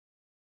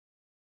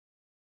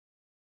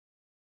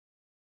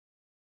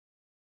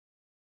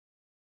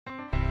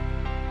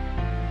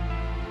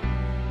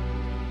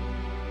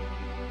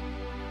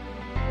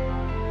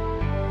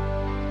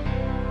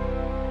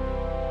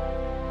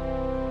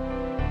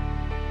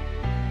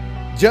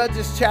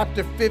Judges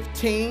chapter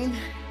 15.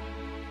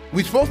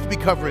 We're supposed to be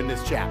covering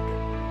this chapter.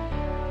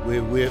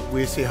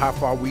 We'll see how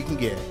far we can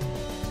get.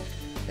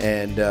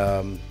 And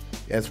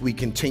as we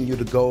continue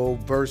to go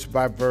verse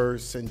by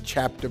verse and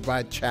chapter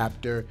by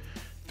chapter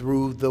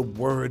through the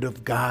Word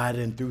of God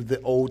and through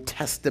the Old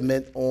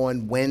Testament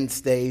on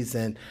Wednesdays.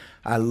 And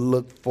I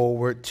look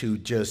forward to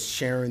just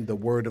sharing the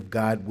Word of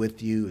God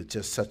with you. It's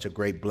just such a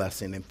great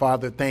blessing. And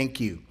Father, thank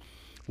you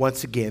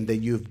once again that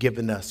you've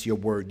given us your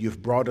word.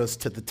 You've brought us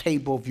to the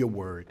table of your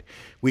word.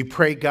 We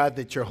pray, God,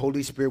 that your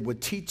Holy Spirit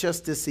would teach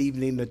us this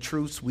evening the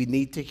truths we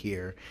need to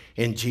hear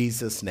in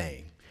Jesus'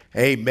 name.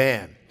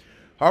 Amen.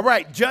 All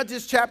right,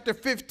 Judges chapter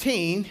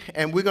 15,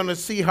 and we're going to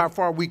see how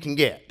far we can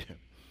get.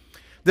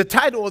 The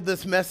title of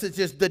this message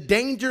is The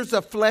Dangers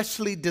of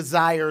Fleshly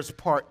Desires,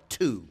 Part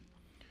 2.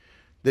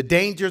 The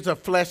Dangers of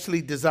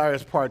Fleshly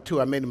Desires, Part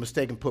 2. I made a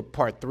mistake and put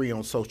Part 3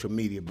 on social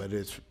media, but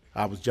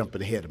I was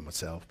jumping ahead of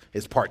myself.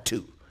 It's Part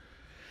 2.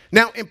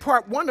 Now, in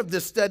Part 1 of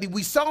this study,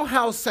 we saw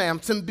how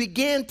Samson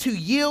began to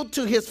yield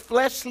to his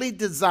fleshly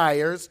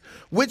desires,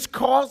 which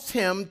caused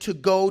him to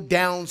go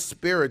down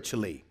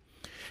spiritually.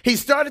 He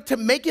started to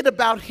make it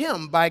about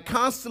him by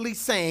constantly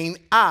saying,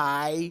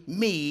 I,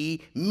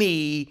 me,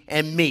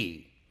 and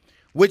me,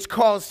 which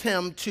caused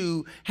him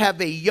to have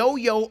a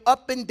yo-yo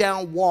up and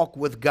down walk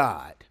with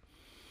God.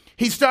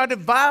 He started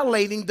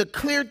violating the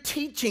clear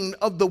teaching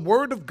of the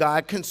Word of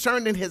God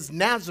concerning his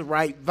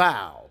Nazirite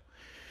vow.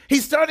 He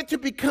started to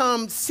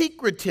become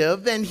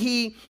secretive, and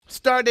he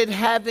started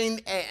having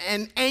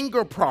an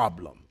anger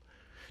problem.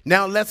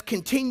 Now let's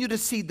continue to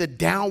see the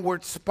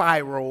downward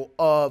spiral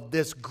of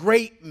this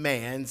great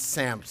man,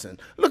 Samson.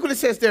 Look what it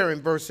says there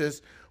in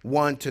verses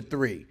 1 to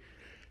 3.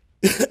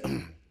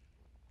 It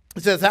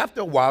says,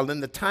 after a while, in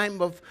the time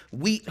of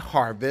wheat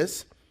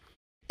harvest,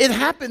 it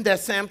happened that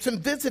Samson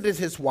visited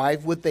his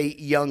wife with a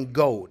young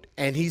goat,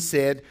 and he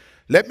said,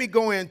 let me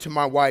go in to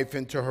my wife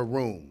into her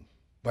room.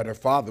 But her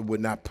father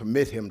would not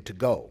permit him to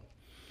go.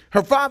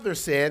 Her father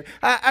said,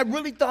 I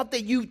really thought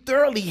that you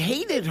thoroughly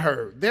hated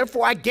her.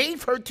 Therefore, I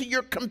gave her to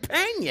your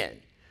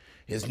companion.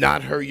 Is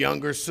not her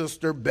younger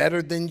sister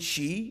better than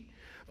she?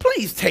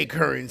 Please take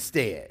her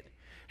instead.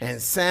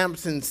 And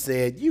Samson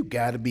said, you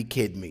got to be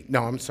kidding me.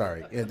 No, I'm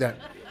sorry.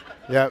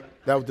 That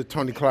was the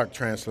Tony Clark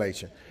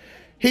translation.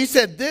 He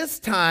said, this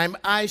time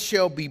I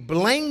shall be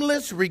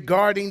blameless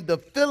regarding the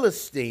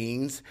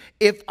Philistines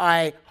if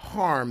I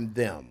harm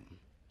them.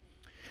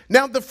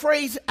 Now, the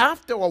phrase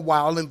after a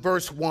while in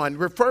verse 1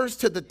 refers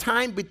to the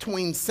time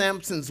between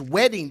Samson's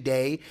wedding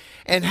day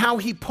and how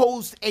he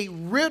posed a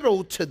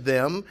riddle to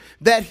them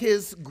that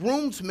his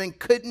groomsmen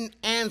couldn't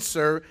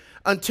answer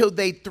until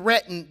they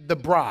threatened the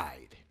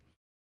bride.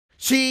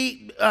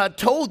 She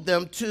told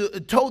them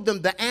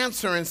the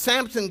answer, and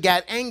Samson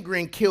got angry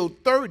and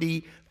killed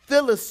 30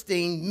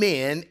 Philistine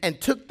men and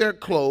took their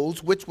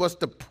clothes, which was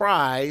the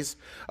prize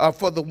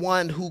for the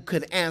one who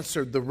could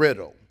answer the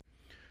riddle.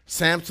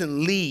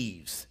 Samson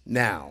leaves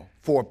now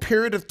for a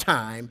period of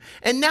time,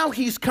 and now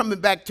he's coming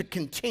back to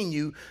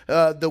continue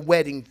the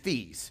wedding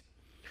feast.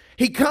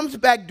 He comes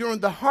back during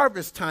the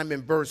harvest time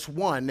in verse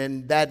 1,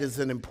 and that is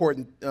an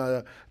important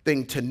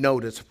thing to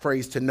notice, a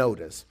phrase to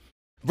notice.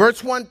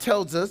 Verse 1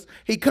 tells us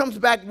he comes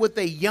back with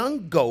a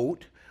young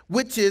goat,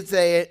 which is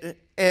an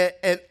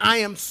I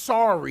am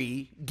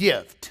sorry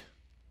gift.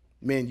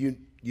 Man,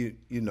 you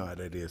know how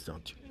that is,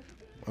 don't you?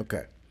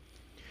 Okay.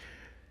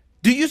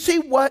 Do you see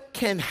what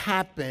can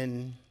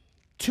happen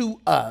to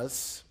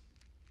us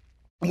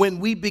when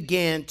we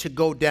begin to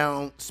go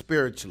down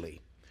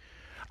spiritually?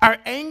 Our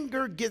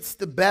anger gets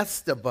the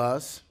best of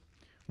us.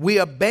 We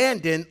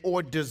abandon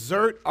or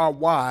desert our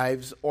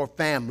wives or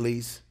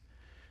families.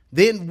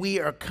 Then we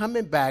are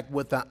coming back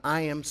with an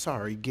I am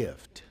sorry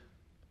gift.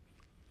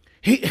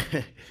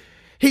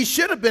 He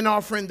should have been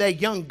offering that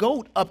young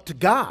goat up to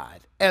God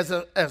as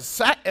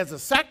a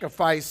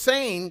sacrifice,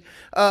 saying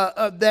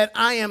that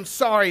I am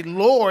sorry,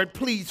 Lord,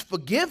 please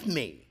forgive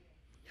me.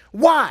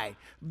 Why?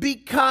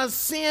 Because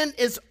sin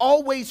is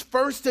always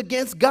first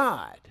against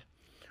God.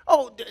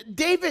 Oh,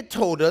 David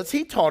taught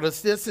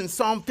us this in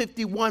Psalm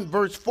 51,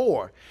 verse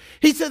 4.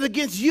 He said,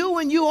 against you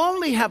and you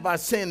only have I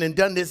sinned and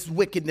done this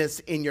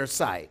wickedness in your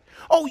sight.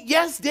 Oh,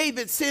 yes,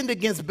 David sinned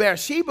against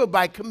Bathsheba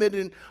by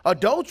committing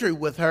adultery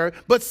with her,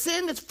 but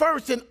sin is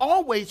first and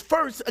always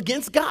first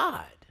against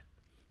God.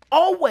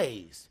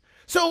 Always.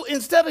 So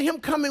instead of him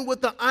coming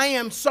with the I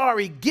am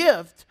sorry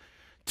gift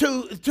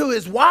to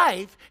his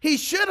wife, he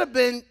should have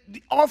been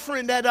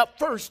offering that up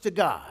first to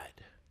God.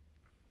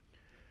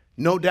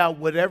 No doubt,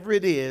 whatever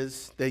it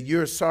is that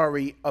you're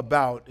sorry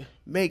about,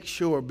 make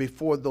sure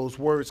before those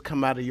words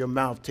come out of your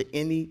mouth to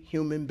any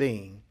human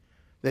being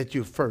that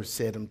you first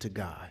said them to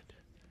God.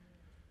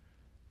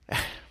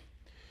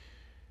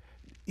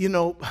 You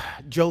know,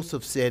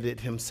 Joseph said it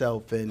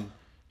himself in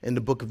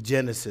the book of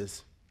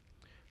Genesis.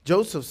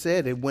 Joseph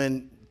said it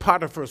when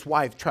Potiphar's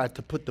wife tried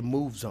to put the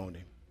moves on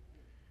him.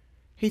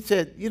 He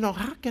said, you know,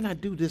 how can I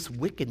do this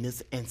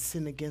wickedness and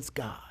sin against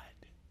God?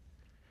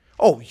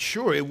 Oh,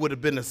 sure, it would have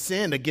been a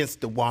sin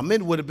against the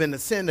woman. It would have been a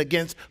sin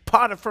against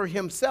Potiphar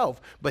himself.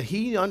 But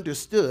he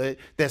understood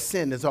that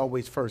sin is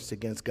always first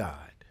against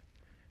God.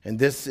 And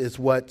this is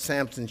what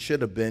Samson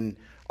should have been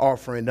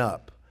offering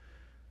up,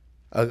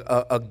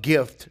 a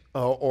gift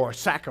or a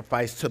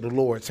sacrifice to the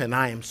Lord, saying,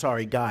 I am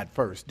sorry, God,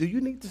 first. Do you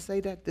need to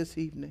say that this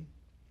evening?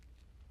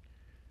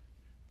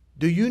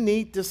 Do you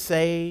need to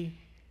say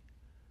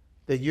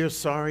that you're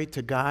sorry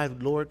to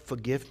God? Lord,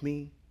 forgive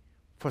me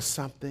for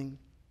something.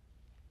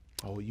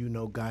 Oh, you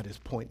know God is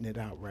pointing it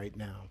out right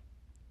now.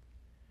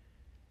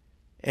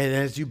 And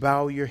as you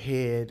bow your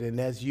head and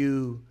as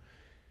you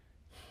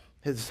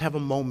have a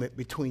moment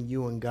between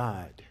you and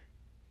God,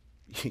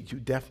 you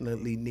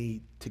definitely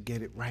need to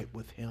get it right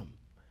with him,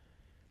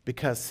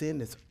 because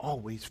sin is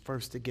always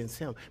first against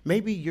him.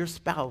 Maybe your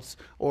spouse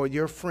or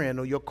your friend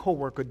or your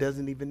coworker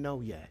doesn't even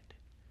know yet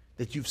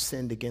that you've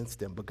sinned against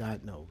them, but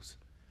God knows,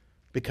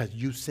 because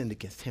you sinned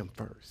against him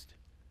first.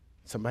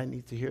 Somebody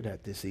needs to hear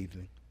that this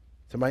evening.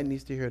 Somebody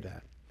needs to hear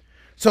that.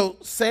 So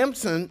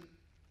Samson,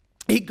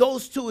 he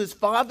goes to his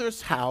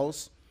father's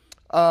house,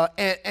 or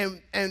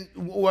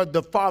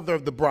the father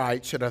of the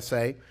bride, should I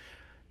say.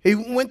 He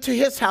went to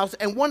his house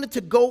and wanted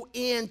to go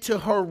into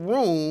her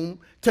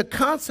room to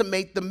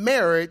consummate the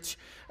marriage.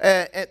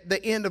 At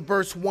the end of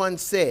verse 1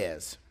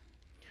 says,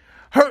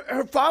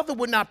 her father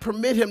would not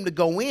permit him to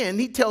go in.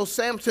 He tells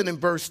Samson in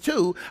verse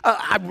 2,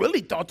 I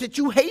really thought that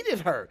you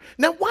hated her.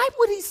 Now, why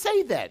would he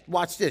say that?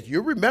 Watch this.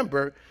 You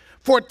remember,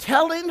 for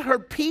telling her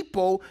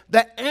people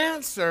the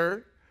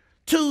answer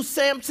to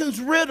Samson's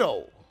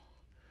riddle.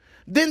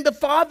 Then the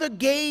father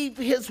gave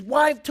his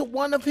wife to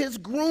one of his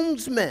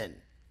groomsmen.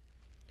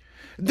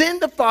 Then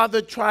the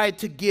father tried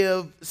to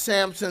give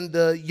Samson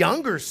the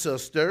younger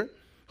sister,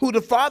 who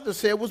the father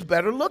said was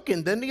better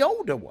looking than the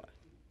older one.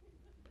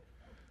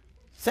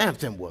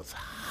 Samson was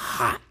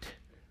hot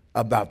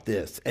about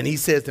this. And he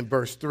says in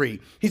verse 3,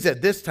 he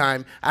said, this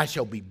time I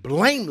shall be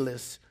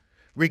blameless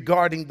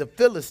regarding the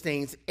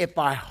Philistines if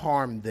I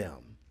harm them.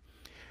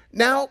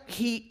 Now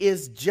he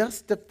is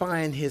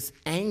justifying his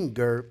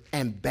anger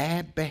and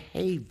bad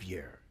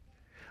behavior.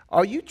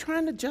 Are you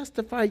trying to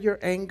justify your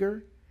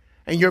anger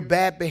and your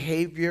bad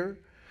behavior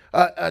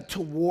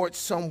towards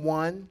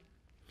someone?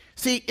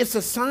 See, it's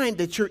a sign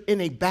that you're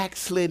in a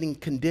backsliding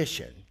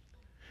condition,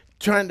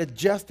 trying to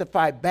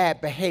justify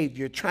bad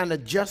behavior, trying to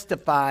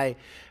justify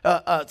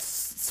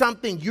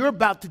something you're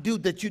about to do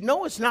that you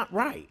know is not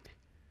right.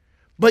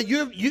 But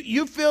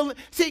you feel,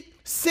 see,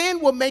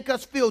 sin will make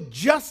us feel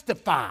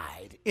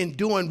justified in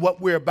doing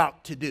what we're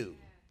about to do.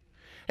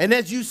 And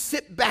as you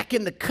sit back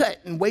in the cut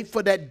and wait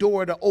for that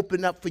door to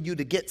open up for you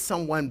to get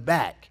someone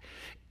back,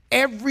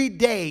 every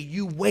day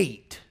you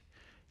wait,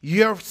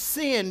 your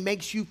sin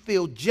makes you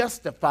feel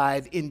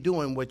justified in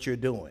doing what you're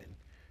doing.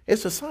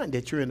 It's a sign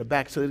that you're in a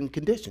backsliding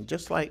condition,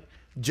 just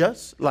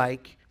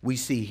like we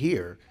see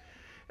here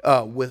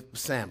with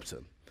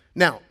Samson.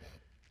 Now,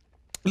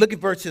 look at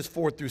verses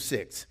 4 through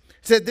 6.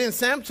 It says, then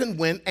Samson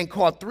went and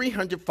caught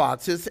 300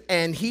 foxes,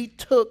 and he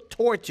took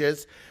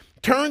torches,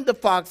 turned the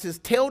foxes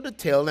tail to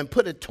tail, and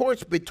put a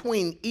torch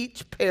between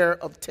each pair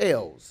of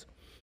tails.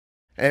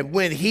 And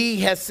when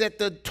he had set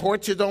the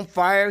torches on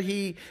fire,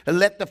 he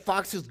let the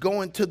foxes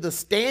go into the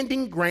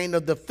standing grain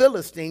of the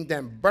Philistines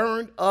and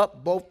burned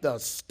up both the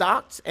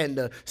stocks and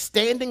the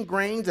standing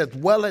grains, as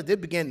well as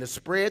it began to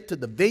spread to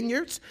the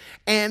vineyards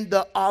and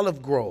the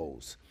olive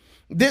groves.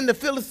 Then the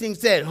Philistines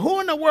said,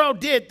 who in the world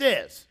did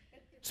this?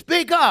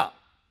 Speak up.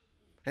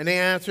 And they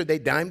answered, they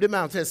dimed him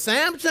out and said,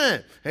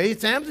 Samson. Hey,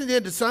 Samson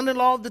did, the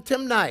son-in-law of the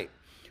Timnite,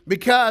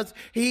 because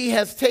he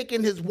has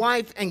taken his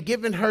wife and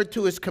given her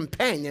to his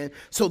companion.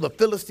 So the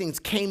Philistines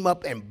came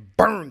up and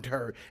burned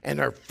her and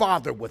her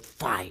father with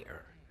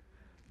fire.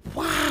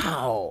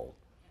 Wow.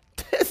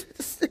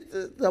 This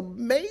is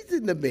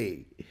amazing to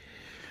me.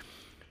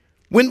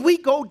 When we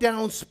go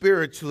down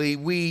spiritually,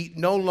 we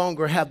no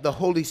longer have the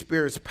Holy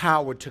Spirit's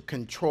power to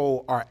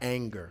control our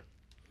anger,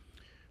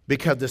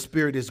 because the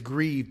Spirit is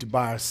grieved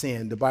by our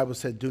sin. The Bible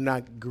said, do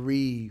not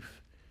grieve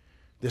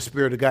the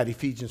Spirit of God,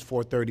 Ephesians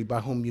 4:30, by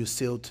whom you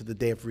sealed to the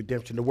day of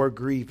redemption. The word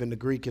grieve in the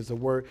Greek is a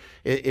word,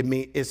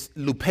 it's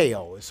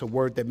lupeo. It's a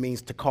word that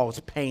means to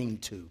cause pain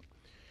to.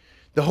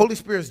 The Holy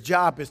Spirit's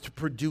job is to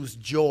produce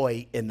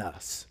joy in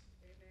us.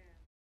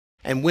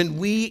 And when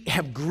we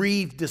have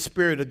grieved the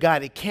Spirit of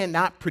God, it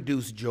cannot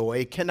produce joy.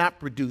 It cannot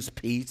produce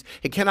peace.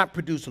 It cannot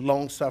produce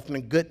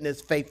long-suffering,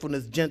 goodness,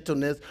 faithfulness,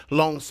 gentleness,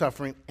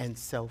 long-suffering, and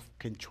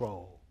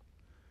self-control.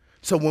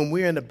 So when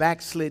we're in a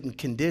backslidden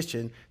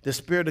condition, the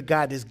Spirit of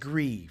God is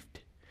grieved.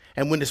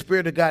 And when the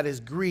Spirit of God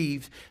is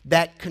grieved,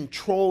 that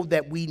control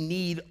that we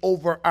need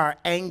over our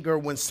anger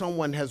when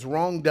someone has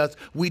wronged us,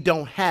 we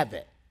don't have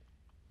it.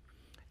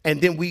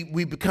 And then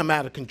we become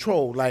out of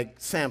control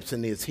like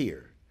Samson is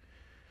here.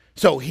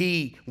 So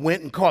he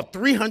went and caught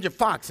 300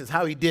 foxes.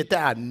 How he did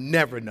that, I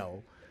never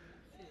know.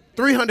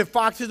 300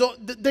 foxes.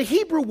 The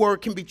Hebrew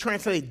word can be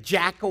translated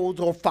jackals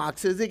or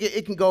foxes.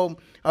 It can go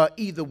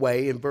either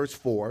way in verse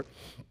 4.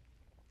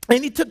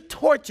 And he took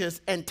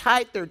torches and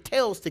tied their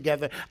tails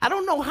together. I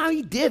don't know how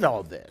he did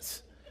all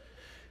this.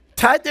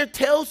 tied their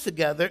tails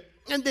together,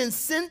 and then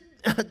sent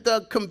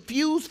the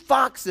confused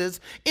foxes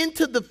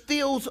into the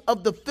fields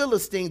of the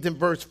Philistines in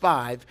verse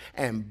 5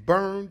 and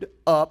burned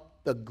up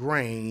the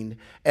grain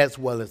as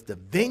well as the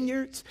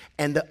vineyards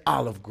and the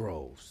olive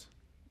groves.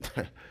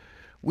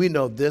 We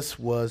know this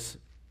was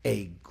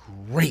a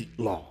great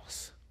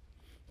loss.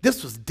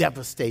 This was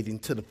devastating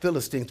to the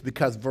Philistines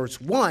because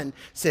verse 1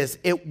 says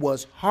it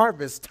was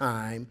harvest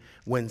time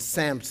when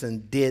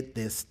Samson did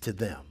this to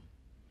them.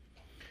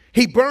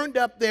 He burned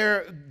up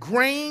their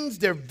grains,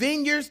 their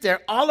vineyards,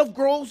 their olive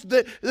groves,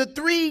 the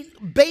three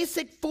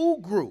basic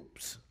food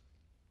groups.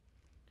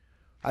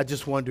 I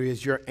just wonder,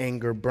 is your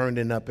anger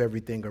burning up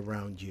everything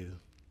around you?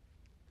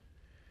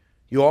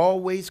 You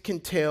always can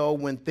tell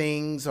when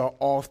things are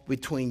off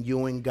between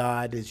you and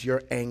God as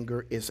your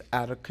anger is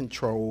out of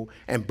control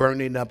and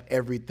burning up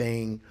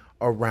everything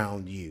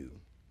around you.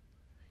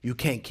 You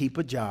can't keep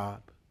a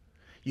job.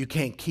 You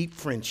can't keep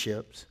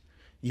friendships.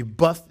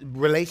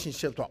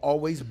 Relationships are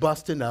always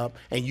busting up,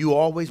 and you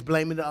always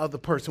blaming the other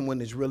person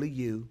when it's really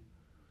you,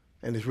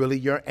 and it's really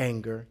your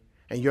anger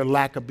and your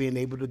lack of being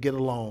able to get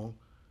along.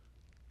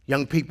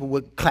 Young people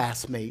with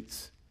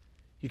classmates,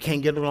 you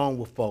can't get along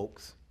with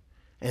folks,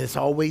 and it's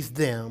always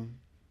them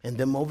and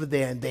them over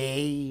there and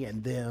they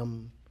and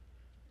them,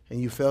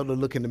 and you fail to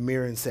look in the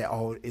mirror and say,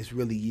 oh, it's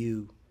really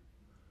you.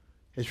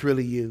 It's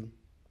really you.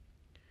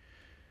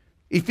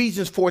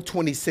 Ephesians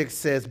 4:26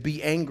 says,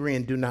 be angry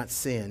and do not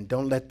sin.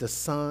 Don't let the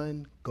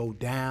sun go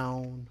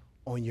down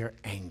on your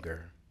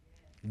anger.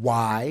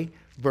 Why?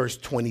 Verse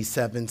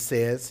 27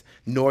 says,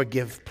 nor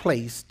give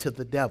place to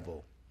the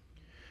devil.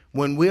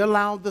 When we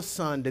allow the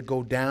sun to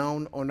go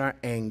down on our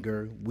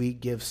anger, we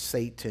give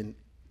Satan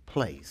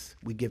place.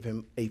 We give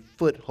him a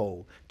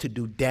foothold to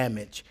do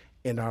damage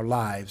in our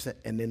lives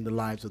and in the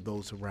lives of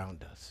those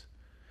around us.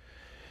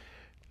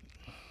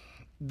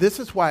 This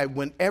is why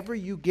whenever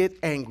you get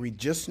angry,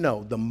 just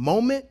know the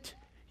moment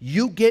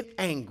you get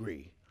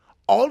angry,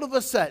 all of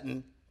a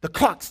sudden the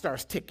clock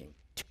starts ticking.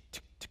 Tick,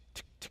 tick, tick,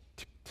 tick, tick,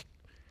 tick, tick.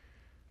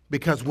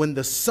 Because when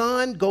the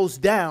sun goes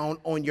down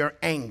on your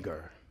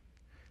anger,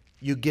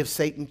 you give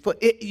Satan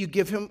you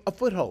give him a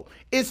foothold.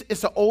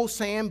 It's an old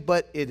saying,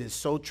 but it is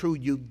so true.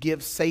 You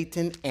give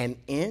Satan an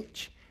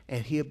inch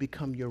and he'll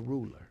become your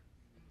ruler.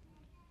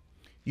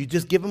 You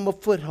just give him a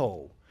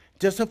foothold,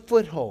 just a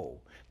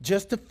foothold,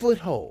 just a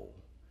foothold.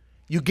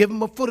 You give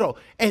him a foothold.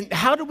 And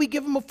how do we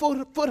give him a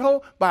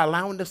foothold? By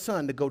allowing the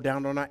sun to go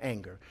down on our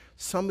anger.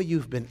 Some of you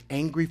have been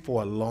angry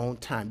for a long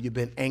time. You've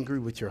been angry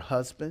with your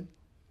husband.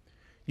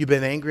 You've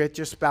been angry at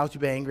your spouse.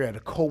 You've been angry at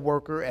a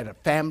coworker, at a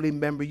family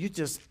member. You've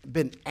just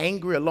been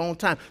angry a long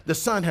time. The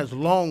sun has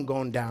long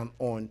gone down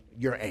on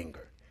your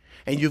anger.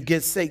 And you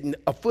give Satan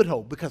a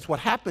foothold, because what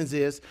happens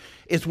is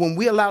when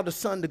we allow the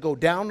sun to go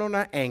down on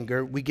our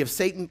anger, we give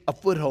Satan a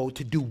foothold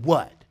to do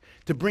what?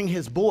 To bring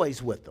his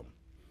boys with him.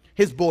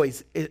 His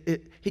boys,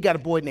 he got a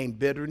boy named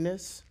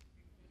bitterness.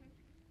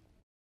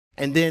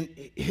 And then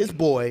his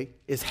boy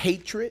is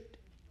hatred.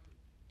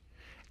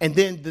 And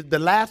then the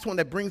last one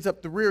that brings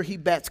up the rear, he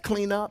bats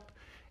clean up,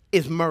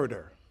 is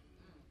murder.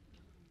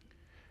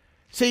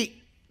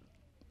 See,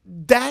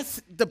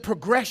 that's the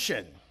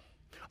progression.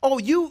 Oh,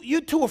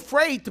 you're too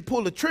afraid to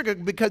pull the trigger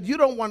because you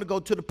don't want to go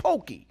to the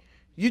pokey.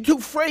 You're too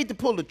afraid to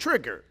pull the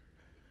trigger.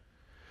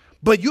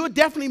 But you'll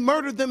definitely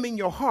murder them in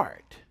your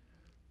heart.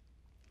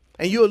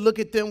 And you'll look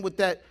at them with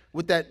that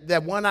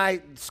one eye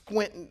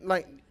squint,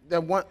 like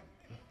that one.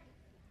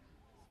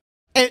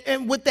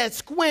 And with that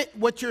squint,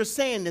 what you're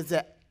saying is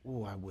that,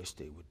 oh, I wish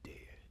they were dead.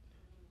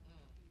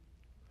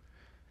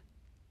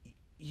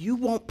 You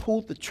won't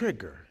pull the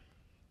trigger,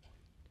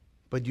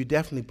 but you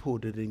definitely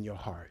pulled it in your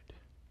heart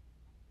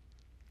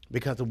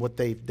because of what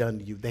they've done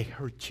to you. They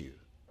hurt you.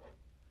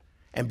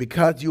 And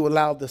because you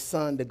allowed the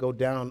sun to go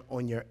down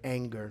on your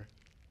anger,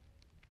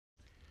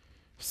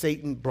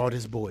 Satan brought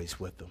his boys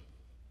with him.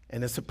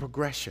 And it's a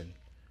progression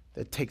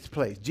that takes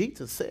place.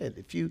 Jesus said,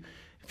 if you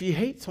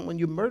hate someone,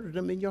 you murder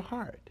them in your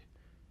heart.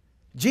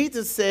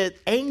 Jesus said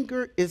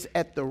anger is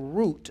at the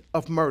root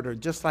of murder,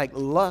 just like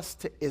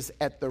lust is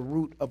at the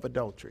root of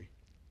adultery.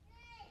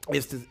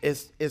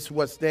 It's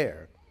what's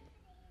there.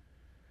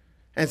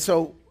 And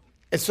so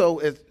as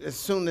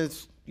soon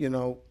as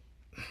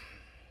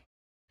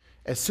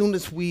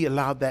we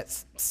allow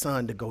that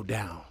sun to go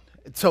down.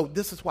 So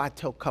this is why I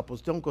tell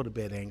couples, don't go to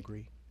bed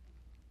angry.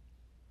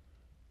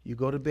 You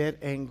go to bed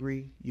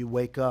angry, you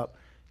wake up.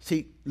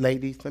 See,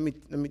 ladies, let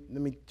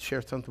me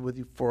share something with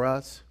you. For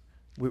us,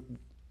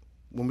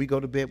 when we go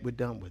to bed, we're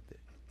done with it.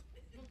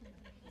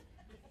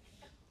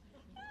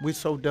 We're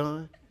so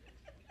done.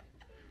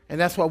 And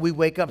that's why we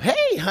wake up,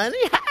 hey, honey,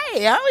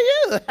 hey, how are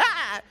you?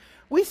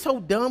 We're so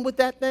done with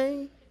that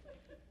thing.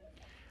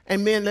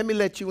 And men, let me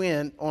let you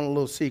in on a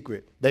little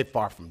secret. They're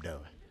far from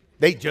done.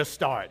 They just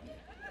starting.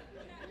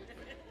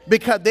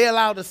 Because they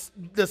allow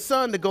the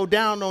sun to go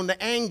down on the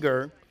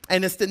anger,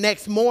 and it's the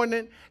next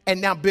morning,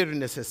 and now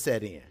bitterness has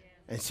set in.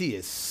 And she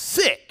is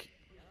sick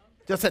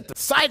just at the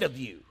sight of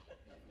you.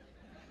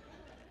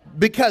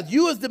 Because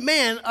you as the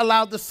man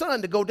allowed the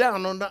sun to go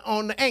down on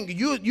the anger.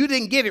 You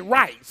didn't get it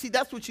right. See,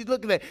 that's what she's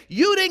looking at.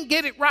 You didn't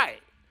get it right.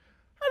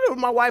 I do it with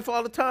my wife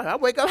all the time. I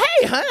wake up,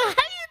 hey, honey, how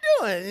you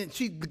doing? And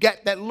she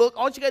got that look.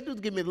 All she got to do is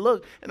give me the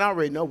look, and I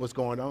already know what's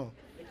going on.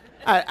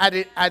 I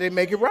didn't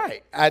make it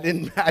right. I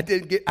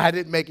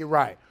didn't make it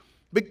right.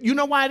 But you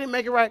know why I didn't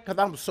make it right? Because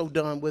I'm so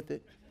done with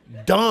it.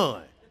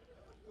 Done.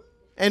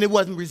 And it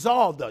wasn't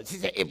resolved, though. She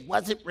said it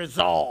wasn't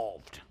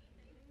resolved.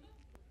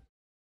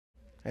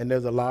 And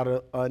there's a lot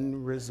of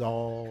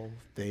unresolved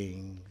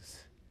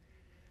things.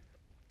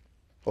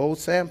 Old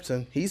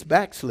Samson, he's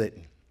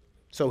backslidden.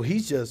 So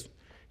he's just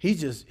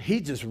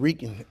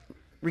wreaking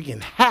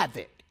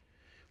havoc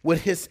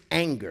with his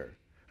anger.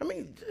 I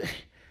mean,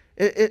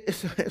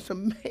 it's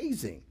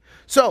amazing.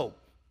 So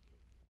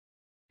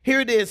here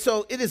it is.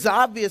 So it is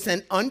obvious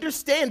and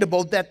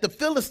understandable that the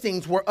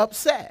Philistines were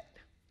upset.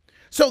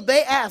 So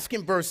they ask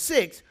in verse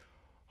 6,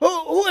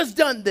 who has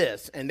done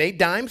this? And they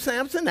dime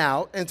Samson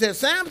out and say,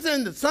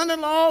 Samson, the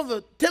son-in-law of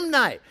the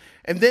Timnite.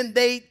 And then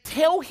they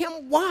tell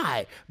him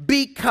why.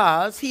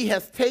 Because he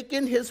has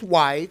taken his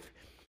wife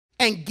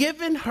and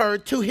given her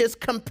to his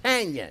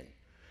companion.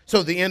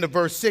 So the end of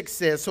verse 6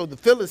 says, so the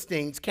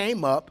Philistines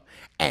came up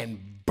and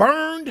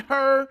burned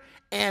her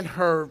and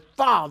her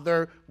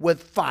father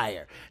with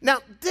fire. Now,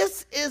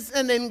 this is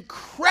an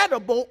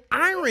incredible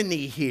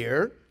irony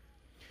here.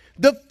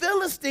 The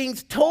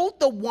Philistines told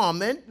the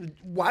woman,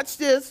 watch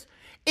this,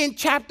 in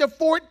chapter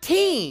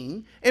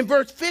 14, in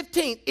verse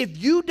 15, if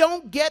you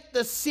don't get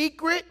the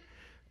secret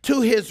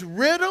to his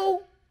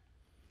riddle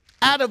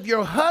out of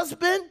your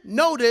husband,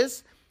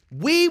 notice,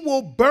 we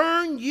will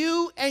burn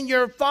you and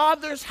your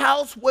father's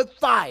house with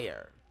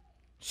fire.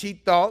 She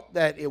thought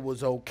that it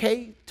was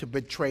okay to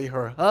betray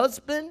her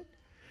husband,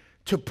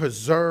 to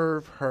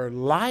preserve her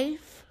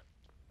life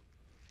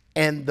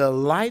and the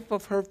life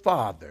of her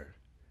father.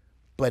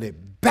 But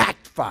it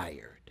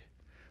backfired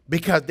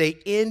because they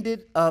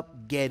ended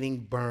up getting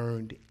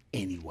burned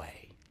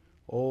anyway.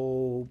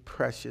 Oh,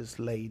 precious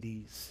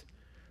ladies,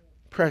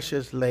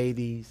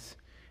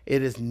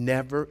 it is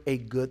never a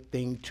good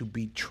thing to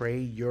betray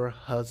your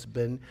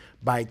husband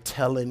by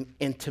telling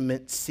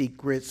intimate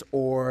secrets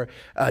or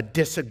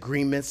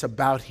disagreements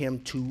about him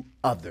to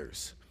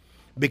others,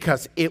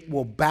 because it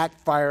will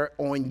backfire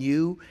on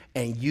you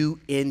and you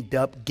end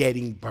up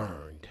getting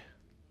burned.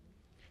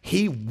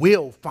 He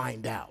will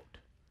find out.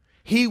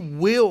 He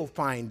will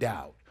find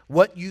out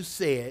what you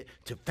said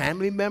to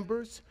family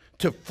members,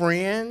 to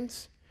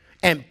friends,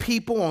 and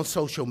people on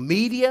social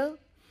media,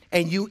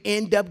 and you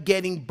end up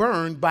getting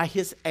burned by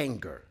his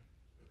anger,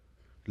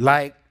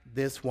 like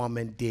this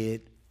woman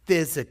did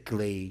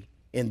physically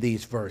in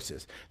these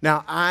verses.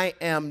 Now, I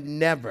am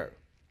never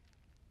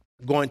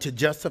going to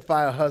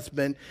justify a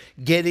husband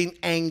getting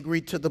angry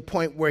to the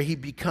point where he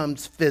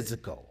becomes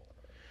physical.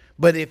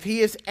 But if he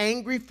is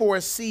angry for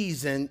a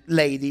season,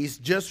 ladies,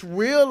 just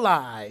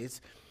realize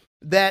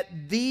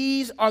that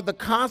these are the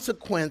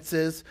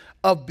consequences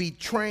of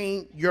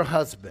betraying your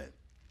husband.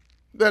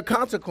 There are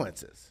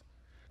consequences.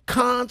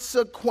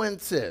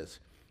 Consequences.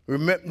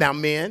 Remember, now,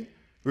 men,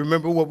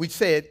 remember what we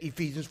said,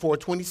 Ephesians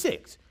 4:26.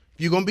 If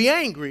you're going to be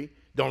angry,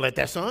 don't let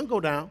that sun go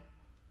down.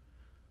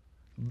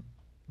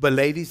 But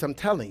ladies, I'm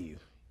telling you,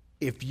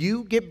 if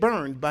you get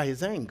burned by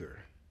his anger,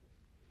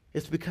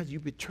 it's because you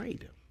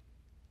betrayed him.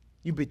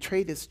 You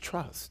betrayed his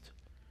trust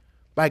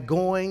by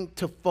going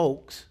to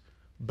folks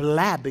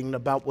blabbing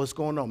about what's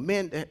going on.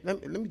 Men,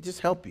 let me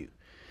just help you.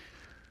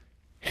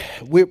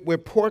 We're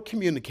poor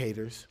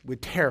communicators. We're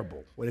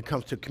terrible when it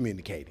comes to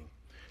communicating.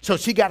 So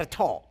she got to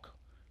talk.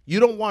 You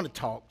don't want to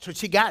talk, so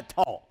she got to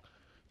talk.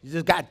 You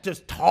just got to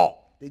just talk.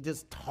 They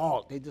just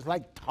talk. They just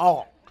like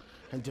talk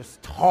and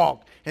just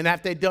talk. And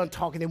after they're done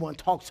talking, they want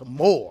to talk some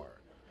more.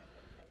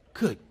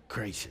 Good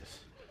gracious.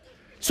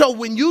 So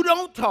when you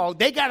don't talk,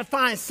 they got to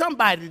find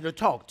somebody to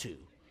talk to.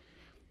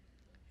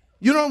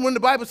 You know, when the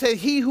Bible says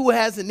he who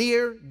has an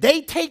ear,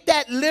 they take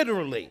that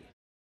literally.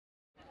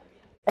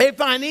 They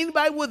find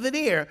anybody with an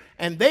ear,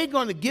 and they're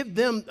going to give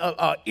them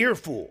an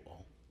earful.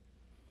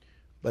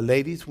 But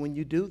ladies, when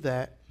you do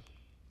that,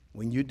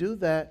 and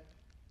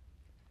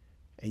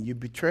you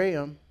betray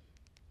them,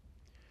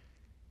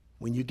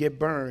 when you get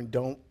burned,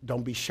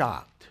 don't be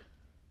shocked.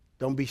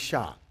 Don't be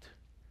shocked,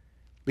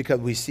 because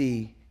we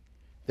see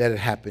that it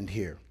happened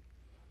here.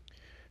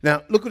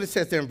 Now, look what it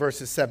says there in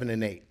verses 7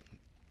 and 8.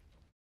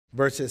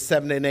 Verses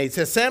 7 and 8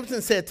 says,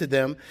 Samson said to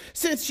them,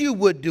 since you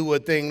would do a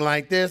thing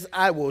like this,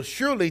 I will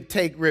surely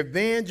take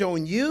revenge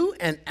on you,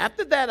 and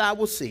after that I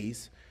will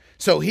cease.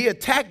 So he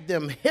attacked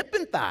them hip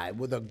and thigh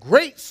with a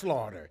great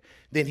slaughter.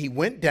 Then he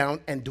went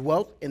down and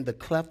dwelt in the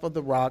cleft of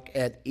the rock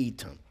at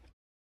Etam.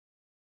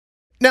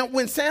 Now,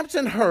 when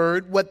Samson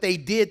heard what they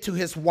did to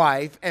his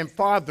wife and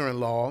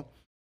father-in-law,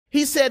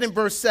 he said in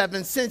verse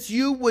 7, since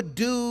you would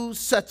do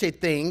such a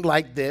thing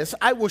like this,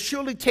 I will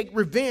surely take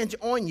revenge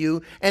on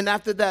you, and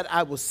after that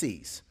I will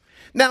cease.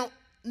 Now,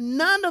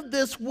 none of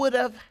this would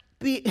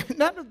be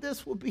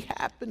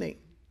happening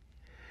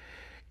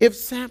if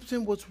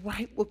Samson was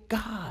right with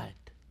God.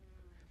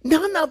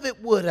 None of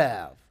it would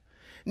have.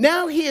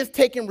 Now he has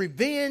taken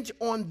revenge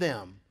on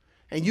them.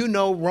 And you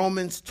know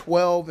Romans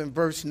 12 and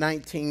verse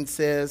 19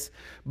 says,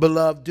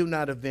 beloved, do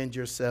not avenge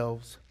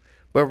yourselves,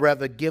 but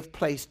rather give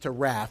place to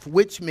wrath,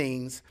 which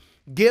means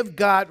give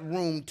God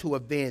room to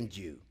avenge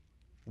you.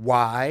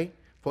 Why?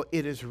 For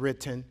it is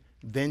written,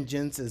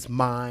 vengeance is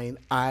mine,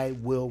 I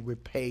will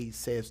repay,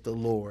 says the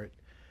Lord.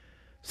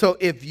 So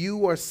if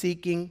you are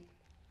seeking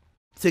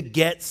to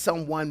get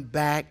someone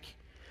back,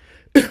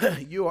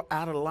 you are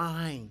out of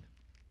line.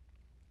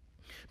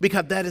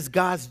 Because that is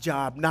God's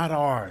job, not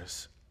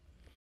ours.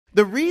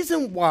 The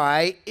reason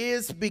why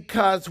is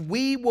because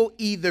we will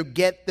either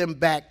get them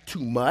back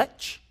too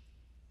much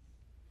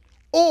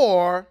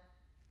or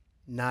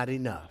not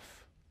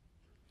enough.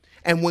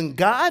 And when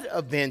God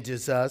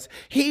avenges us,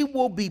 he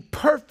will be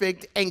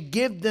perfect and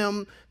give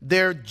them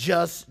their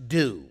just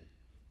due.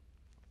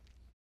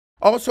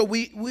 Also,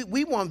 we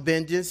want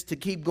vengeance to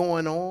keep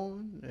going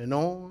on and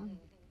on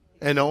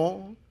and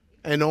on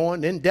and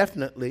on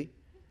indefinitely.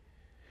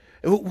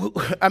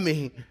 I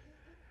mean,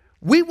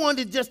 we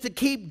wanted just to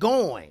keep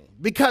going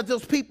because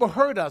those people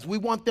hurt us. We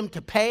want them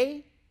to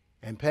pay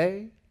and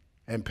pay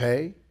and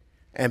pay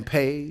and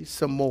pay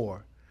some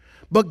more.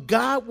 But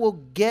God will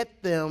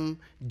get them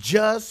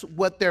just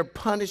what their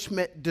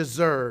punishment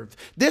deserves.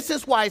 This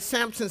is why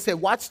Samson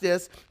said, watch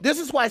this. This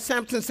is why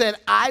Samson said,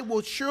 I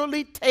will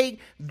surely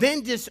take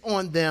vengeance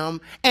on them,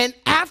 and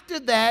after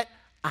that,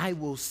 I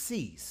will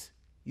cease.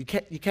 You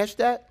catch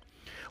that?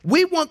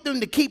 We want them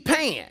to keep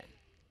paying.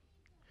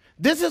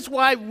 This is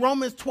why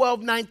Romans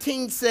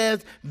 12:19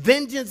 says,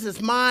 vengeance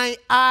is mine,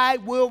 I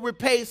will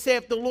repay,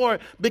 saith the Lord,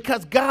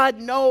 because God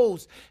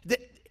knows that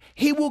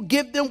he will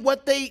give them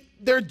what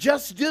they're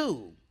just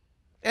due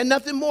and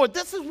nothing more.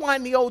 This is why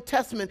in the Old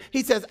Testament,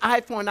 he says, eye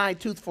for an eye,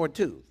 tooth for a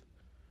tooth.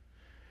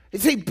 You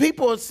see,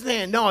 people are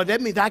saying, no, that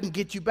means I can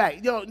get you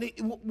back. You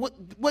know,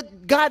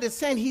 what God is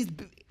saying,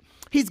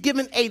 he's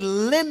given a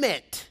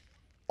limit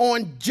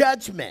on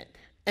judgment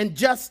and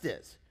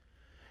justice.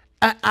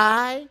 An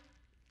eye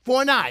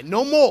for an eye,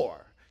 no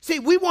more. See,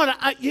 we want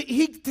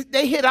to,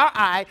 they hit our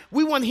eye,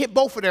 we want to hit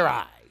both of their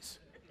eyes.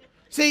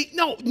 See,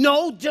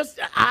 no, just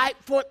eye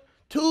for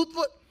tooth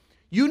for,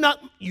 you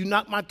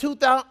knock my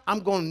tooth out, I'm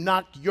going to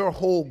knock your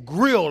whole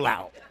grill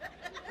out.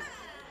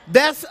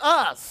 That's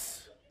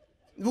us.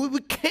 You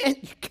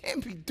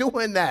can't be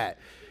doing that.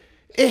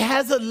 It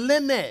has a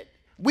limit.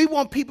 We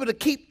want people to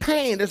keep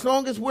paying. As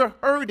long as we're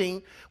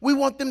hurting, we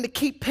want them to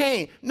keep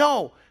paying.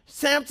 No,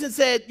 Samson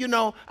said,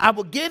 I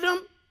will get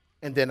them,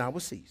 and then I will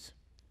cease.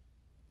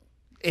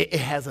 It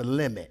has a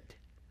limit.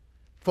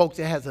 Folks,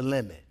 it has a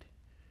limit.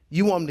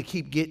 You want them to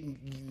keep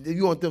getting,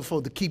 you want them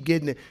folks to keep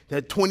getting it,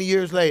 that 20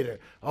 years later,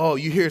 oh,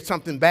 you hear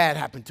something bad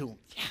happen to them.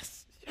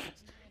 Yes.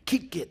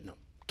 Keep getting them.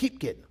 Keep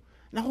getting them.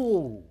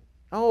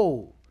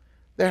 No.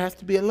 There has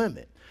to be a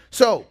limit.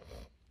 So,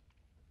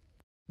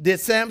 did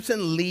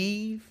Samson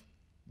leave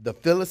the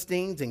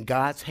Philistines in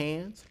God's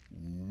hands?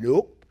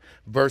 Nope.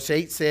 Verse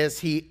 8 says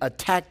he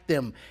attacked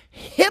them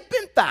hip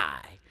and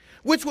thigh,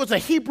 which was a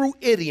Hebrew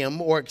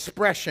idiom or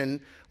expression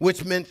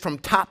which meant from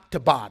top to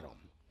bottom,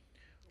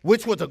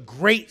 which was a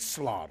great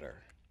slaughter.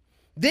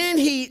 Then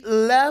he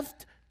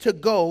left to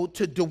go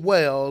to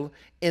dwell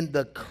in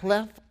the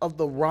cleft of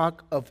the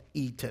rock of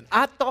Etam.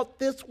 I thought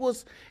this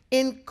was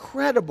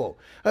incredible.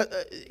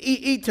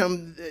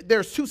 Etam,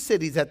 there's two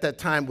cities at that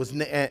time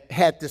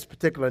had this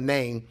particular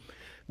name.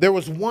 There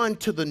was one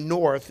to the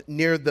north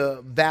near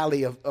the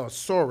valley of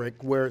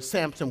Sorek where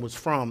Samson was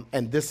from,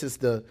 and this is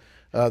the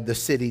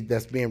city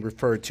that's being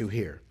referred to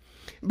here.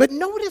 But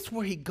notice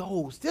where he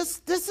goes.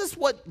 This is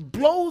what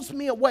blows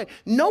me away.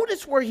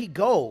 Notice where he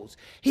goes.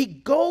 He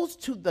goes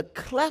to the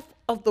cleft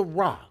of the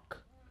rock.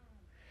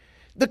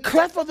 The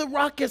cleft of the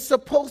rock is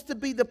supposed to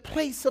be the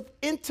place of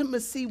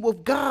intimacy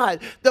with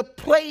God, the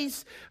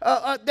place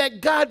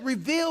that God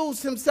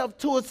reveals himself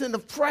to us in a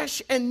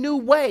fresh and new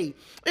way.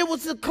 It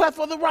was the cleft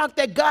of the rock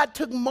that God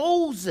took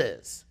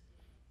Moses.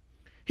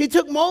 He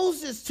took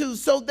Moses to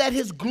so that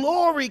his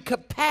glory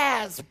could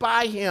pass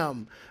by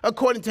him,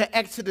 according to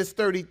Exodus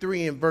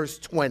 33 and verse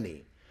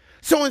 20.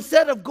 So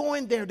instead of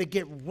going there to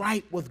get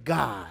right with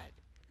God,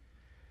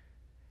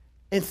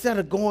 instead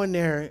of going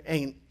there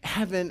and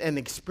having and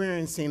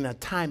experiencing a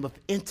time of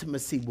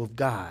intimacy with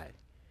God,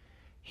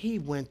 he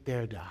went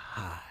there to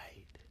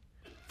hide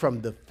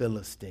from the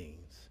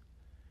Philistines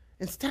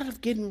instead of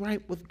getting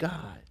right with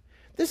God.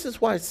 This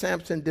is why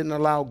Samson didn't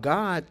allow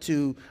God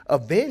to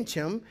avenge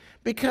him,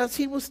 because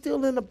he was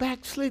still in a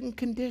backslidden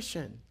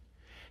condition.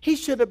 He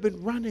should have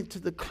been running to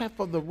the cleft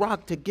of the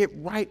rock to get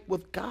right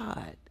with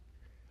God.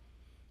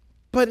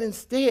 But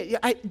instead,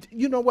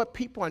 you know what?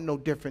 People are no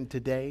different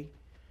today.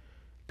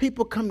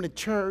 People come to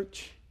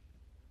church.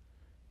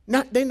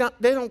 They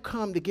don't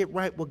come to get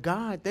right with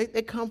God.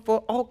 They come for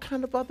all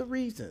kind of other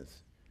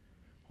reasons.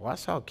 Well, I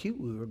saw a cute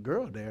little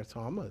girl there, so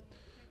I'm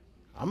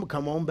gonna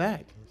come on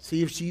back,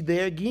 see if she's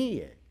there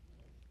again.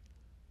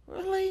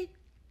 Really?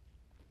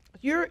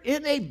 You're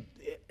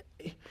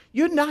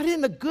not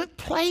in a good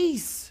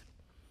place.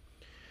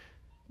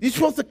 You're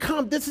supposed to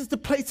come. This is the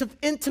place of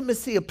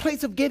intimacy, a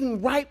place of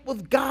getting right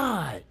with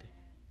God.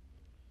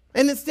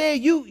 And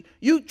instead, you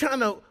trying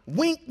to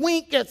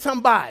wink at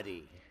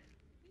somebody,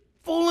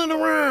 fooling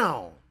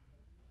around.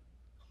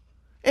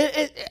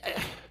 This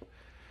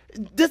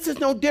is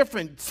no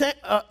different.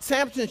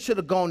 Samson should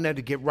have gone there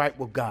to get right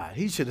with God.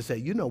 He should have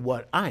said, you know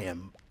what? I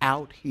am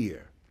out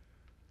here,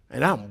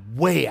 and I'm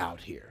way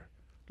out here.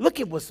 Look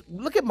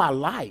at my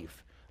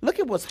life. Look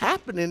at what's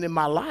happening in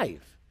my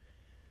life.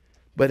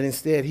 But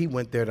instead, he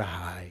went there to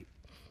hide.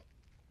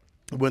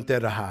 Went there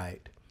to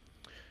hide.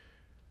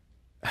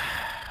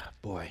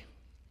 Boy.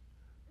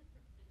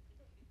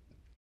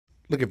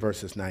 Look at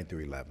verses 9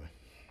 through 11.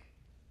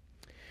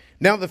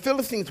 Now the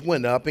Philistines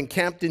went up and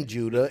camped in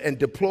Judah and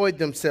deployed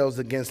themselves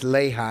against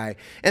Lehi.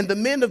 And the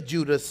men of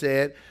Judah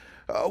said,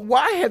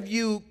 why have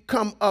you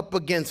come up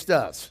against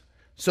us?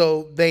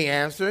 So they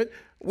answered,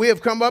 we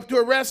have come up to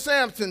arrest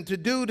Samson, to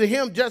do to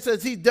him just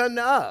as he's done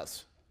to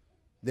us.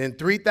 Then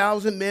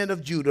 3,000 men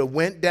of Judah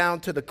went down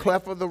to the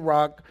cleft of the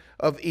rock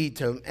of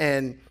Etam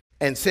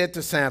and said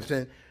to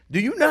Samson, do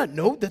you not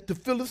know that the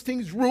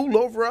Philistines rule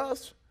over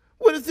us?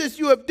 What is this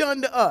you have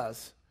done to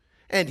us?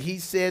 And he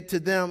said to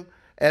them,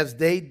 as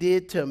they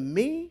did to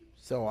me,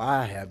 so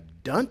I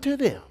have done to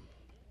them.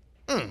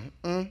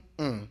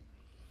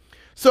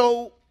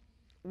 So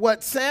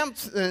what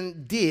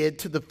Samson did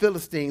to the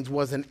Philistines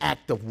was an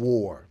act of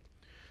war.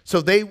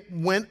 So they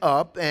went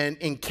up and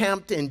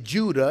encamped in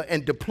Judah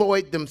and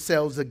deployed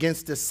themselves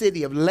against the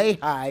city of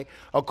Lehi,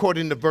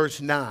 according to verse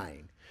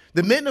 9.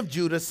 The men of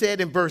Judah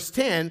said in verse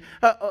 10,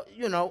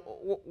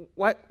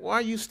 why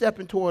are you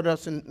stepping toward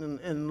us in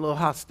a little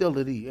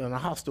hostility, in a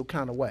hostile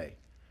kind of way?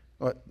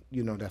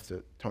 That's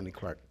a Tony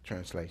Clark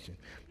translation.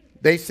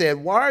 They said,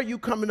 why are you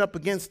coming up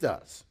against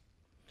us?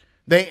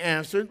 They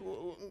answered,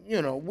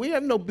 we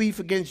have no beef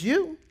against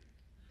you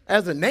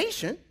as a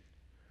nation,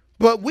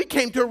 but we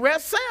came to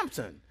arrest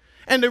Samson.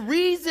 And the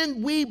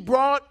reason we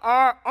brought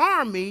our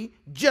army,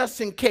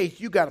 just in case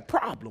you got a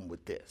problem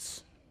with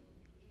this.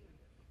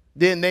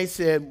 Then they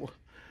said,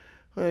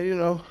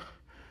 well,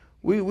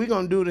 we're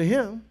going to do to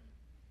him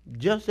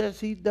just as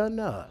he's done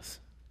to us.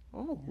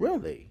 Oh,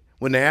 really?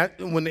 When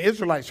the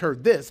Israelites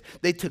heard this,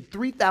 they took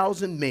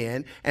 3,000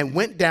 men and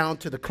went down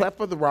to the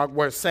cleft of the rock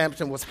where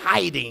Samson was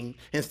hiding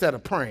instead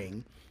of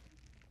praying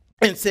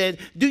and said,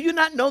 do you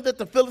not know that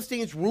the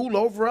Philistines rule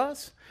over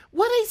us?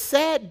 What a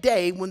sad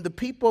day when the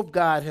people of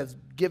God has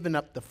given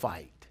up the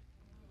fight.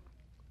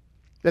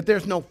 That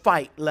there's no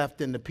fight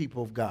left in the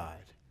people of God.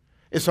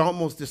 It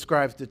almost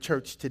describes the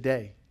church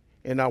today,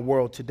 in our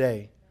world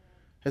today.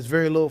 There's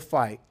very little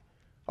fight.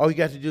 All you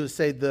got to do is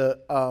say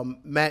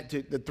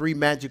the three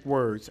magic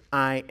words,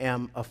 I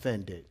am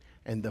offended.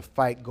 And the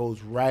fight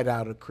goes right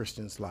out of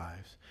Christians'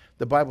 lives.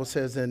 The Bible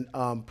says in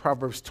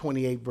Proverbs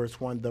 28, verse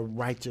 1, the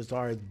righteous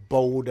are as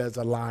bold as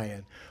a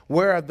lion.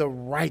 Where are the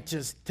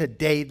righteous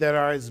today that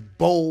are as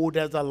bold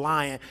as a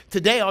lion?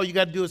 Today, all you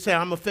got to do is say,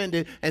 I'm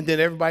offended, and then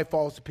everybody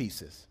falls to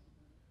pieces.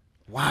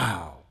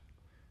 Wow.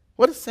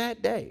 What a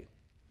sad day.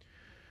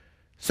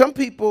 Some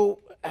people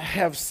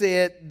have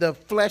said the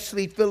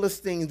fleshly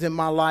Philistines in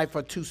my life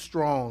are too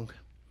strong,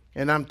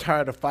 and I'm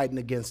tired of fighting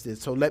against it,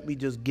 so let me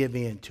just give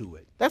in to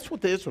it. That's what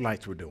the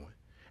Israelites were doing.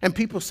 And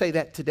people say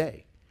that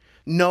today.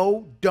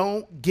 No,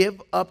 don't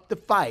give up the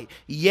fight.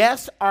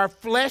 Yes, our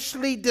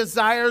fleshly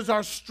desires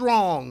are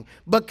strong,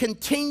 but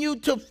continue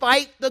to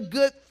fight the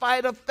good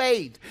fight of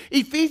faith.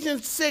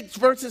 Ephesians 6,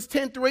 verses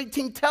 10 through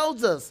 18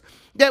 tells us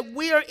that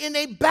we are in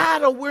a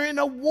battle, we're in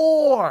a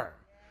war.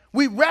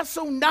 We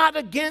wrestle not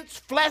against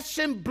flesh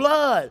and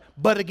blood,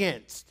 but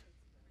against.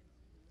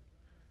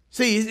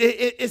 See,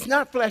 it's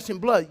not flesh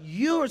and blood.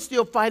 You're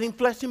still fighting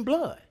flesh and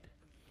blood.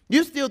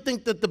 You still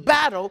think that the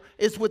battle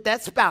is with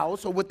that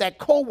spouse or with that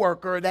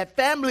coworker or that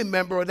family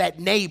member or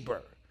that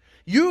neighbor.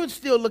 You're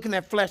still looking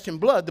at flesh and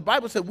blood. The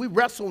Bible said we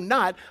wrestle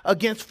not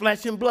against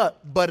flesh and blood,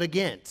 but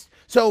against.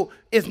 So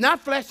it's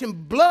not flesh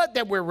and blood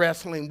that we're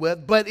wrestling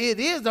with, but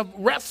it is a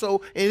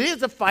wrestle. It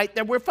is a fight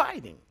that we're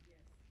fighting.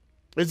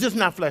 It's just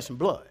not flesh and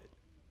blood,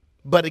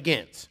 but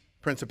against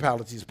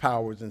principalities,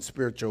 powers, and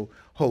spiritual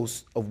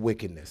hosts of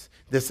wickedness.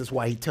 This is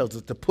why he tells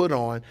us to put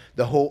on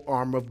the whole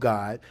armor of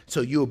God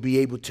so you'll be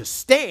able to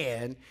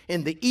stand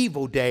in the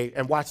evil day.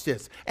 And watch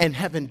this. And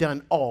having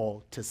done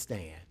all to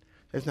stand.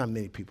 There's not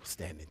many people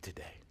standing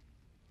today.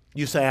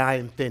 You say, I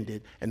am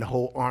offended, and the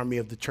whole army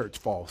of the church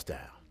falls down.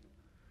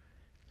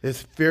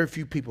 There's very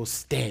few people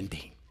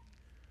standing.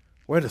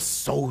 We're the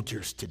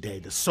soldiers today,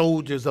 the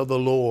soldiers of the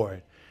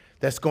Lord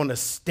that's going to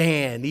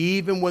stand,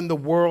 even when the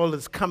world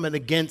is coming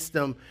against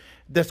them,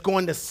 that's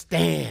going to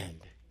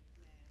stand.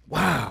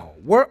 Wow,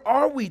 where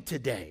are we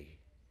today?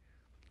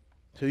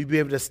 So you'll be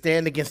able to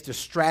stand against the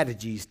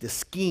strategies, the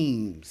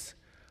schemes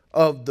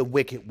of the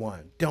wicked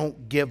one.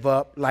 Don't give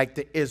up like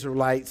the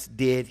Israelites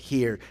did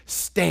here.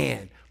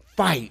 Stand,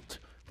 fight.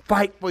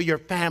 Fight for your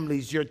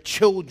families, your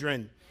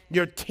children,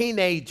 your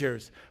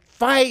teenagers.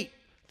 Fight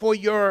for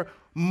your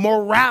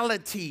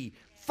morality.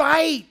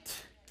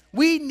 Fight.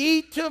 We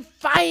need to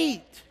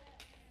fight.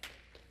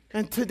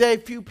 And today,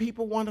 few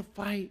people want to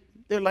fight.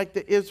 They're like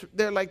the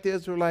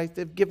Israelites.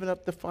 They've given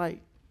up the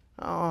fight.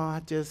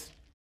 Oh,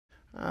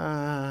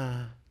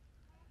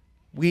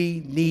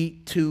 We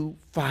need to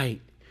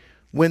fight.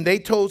 When they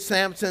told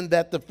Samson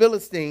that the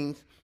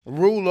Philistines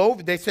rule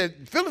over, they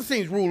said,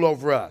 Philistines rule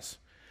over us.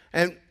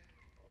 And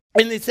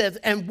it says,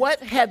 and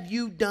what have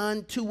you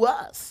done to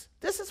us?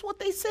 This is what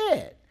they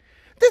said.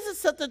 This is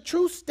such a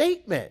true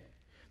statement.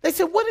 They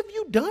said, what have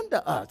you done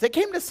to us? They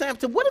came to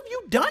Samson, what have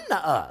you done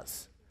to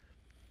us?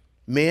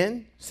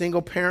 Men,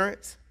 single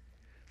parents,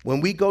 when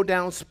we go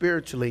down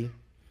spiritually,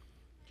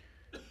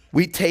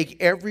 we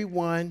take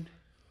everyone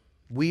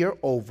we are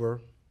over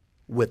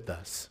with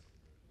us.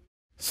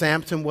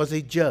 Samson was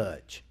a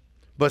judge,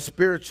 but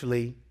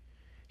spiritually,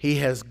 he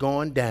has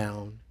gone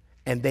down,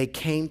 and they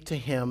came to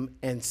him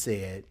and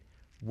said,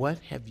 what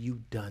have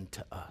you done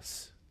to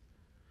us?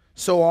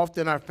 So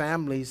often our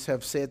families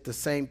have said the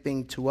same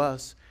thing to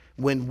us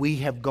when we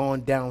have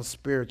gone down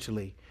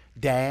spiritually.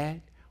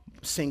 Dad,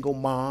 single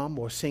mom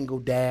or single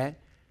dad,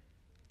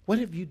 what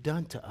have you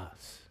done to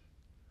us?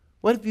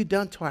 What have you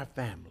done to our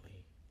family?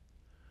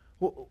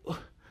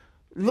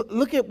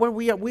 Look at where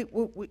we are.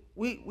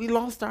 We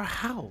lost our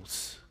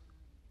house.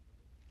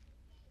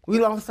 We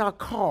lost our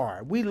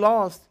car. We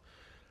got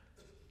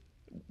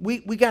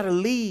to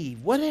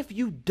leave. What have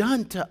you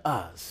done to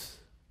us?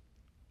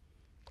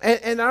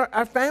 And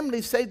our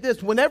families say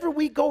this, whenever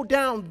we go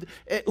down,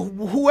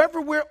 whoever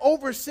we're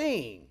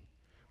overseeing,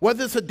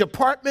 whether it's a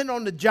department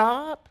on the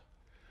job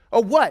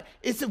or what,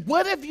 it's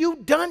what have you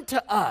done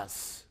to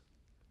us?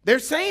 They're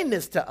saying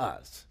this to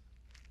us.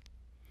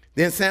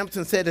 Then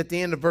Samson said at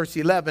the end of verse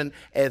 11,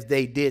 as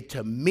they did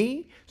to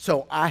me,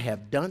 so I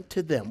have done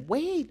to them.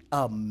 Wait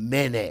a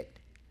minute.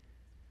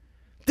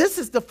 This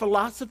is the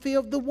philosophy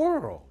of the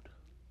world,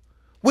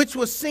 which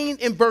was seen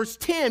in verse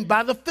 10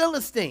 by the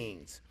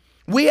Philistines.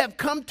 We have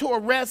come to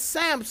arrest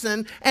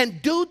Samson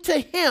and do to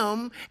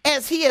him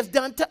as he has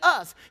done to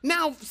us.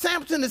 Now,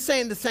 Samson is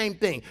saying the same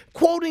thing,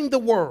 quoting the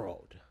world.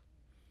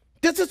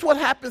 This is what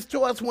happens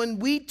to us when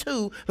we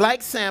too,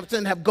 like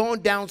Samson, have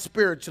gone down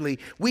spiritually.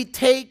 We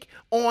take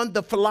on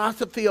the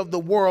philosophy of the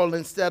world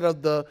instead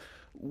of the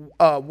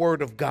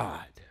word of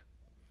God.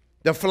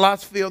 The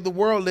philosophy of the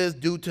world is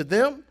do to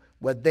them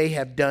what they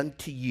have done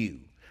to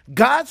you.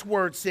 God's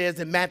word says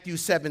in Matthew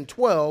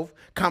 7:12,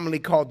 commonly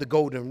called the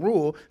golden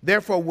rule,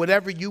 therefore,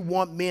 whatever you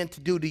want men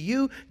to do to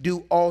you,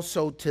 do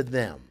also to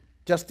them.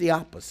 Just the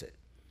opposite.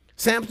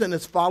 Samson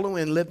is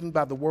following and living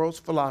by the world's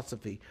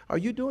philosophy. Are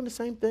you doing the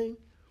same thing?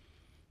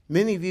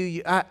 Many of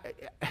you,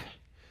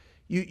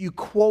 you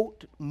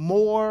quote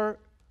more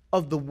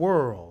of the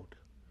world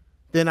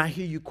than I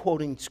hear you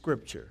quoting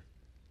scripture.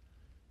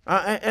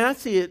 And I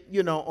see it,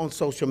 on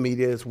social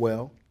media as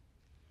well.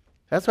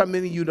 That's why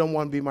many of you don't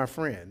want to be my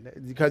friend,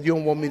 because you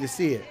don't want me to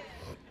see it.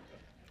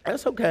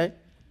 That's okay.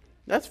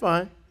 That's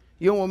fine.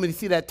 You don't want me to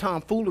see that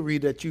tomfoolery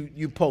that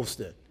you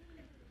posted.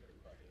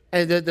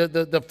 And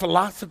the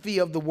philosophy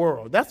of the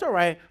world. That's all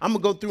right. I'm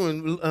going to go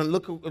through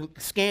and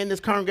scan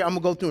this congregation. I'm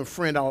going to go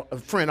through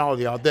and friend all of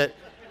y'all. That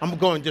I'm going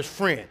to go and just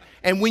friend.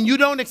 And when you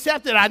don't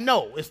accept it, I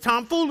know. It's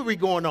tomfoolery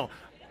going on.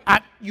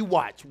 You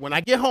watch. When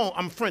I get home,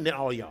 I'm friending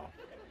all y'all.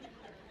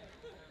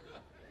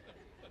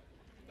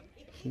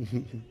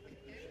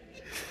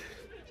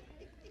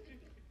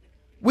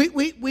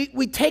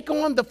 We take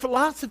on the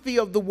philosophy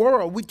of the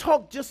world. We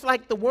talk just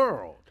like the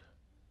world.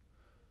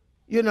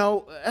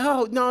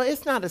 Oh, no,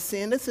 it's not a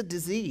sin. It's a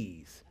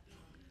disease.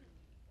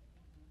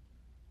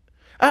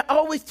 I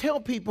always tell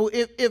people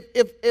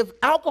if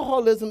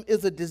alcoholism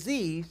is a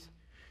disease,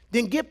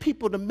 then give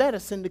people the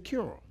medicine to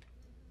cure them.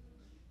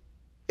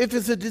 If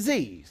it's a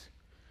disease.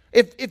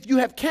 If you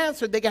have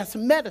cancer, they got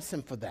some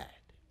medicine for that.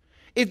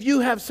 If you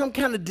have some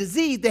kind of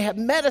disease, they have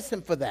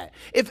medicine for that.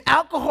 If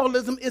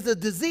alcoholism is a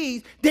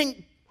disease,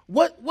 then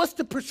what's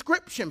the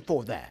prescription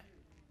for that?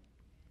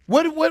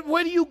 Where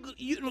do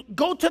you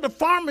go to the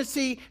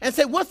pharmacy and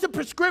say, what's the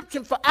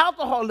prescription for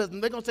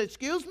alcoholism? They're going to say,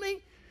 excuse me?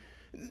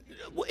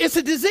 It's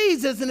a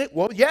disease, isn't it?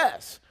 Well,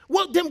 yes.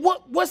 Well, then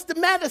what's the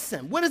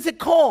medicine? What is it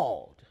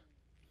called?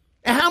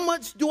 And how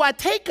much do I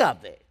take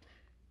of it?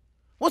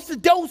 What's the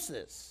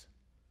doses?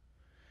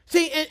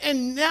 See,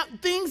 and now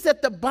things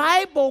that the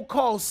Bible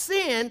calls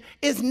sin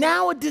is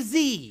now a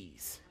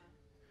disease.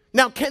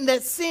 Now, can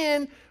that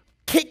sin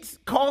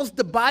cause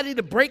the body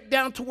to break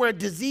down to where a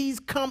disease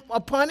come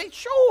upon it?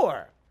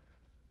 Sure.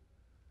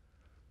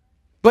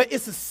 But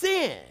it's a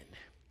sin.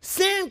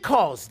 Sin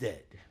caused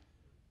it.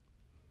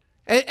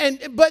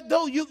 But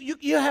though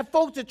you have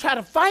folks that try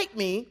to fight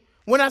me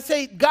when I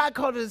say God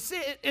called it a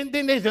sin, and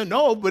then they say,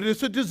 no, but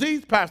it's a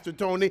disease, Pastor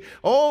Tony.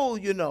 Oh,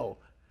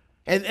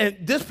 and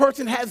this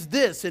person has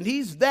this, and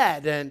he's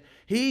that, and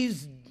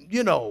he's,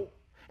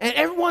 and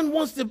everyone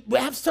wants to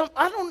have some,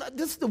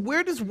 this is the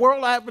weirdest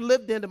world I ever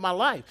lived in my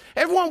life.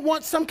 Everyone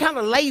wants some kind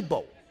of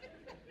label.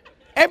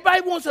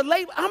 Everybody wants a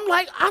label. I'm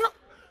like, I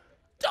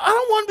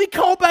don't want to be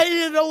called by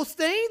any of those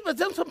things, but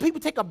then some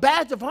people take a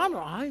badge of honor.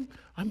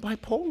 I'm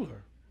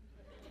bipolar.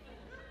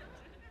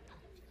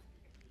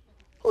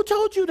 Who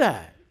told you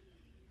that?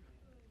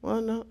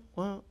 Well,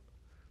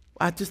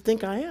 I just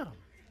think I am.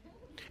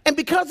 And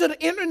because of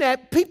the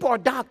internet, people are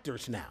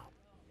doctors now.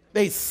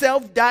 They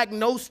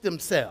self-diagnose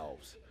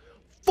themselves.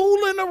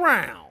 fooling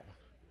around.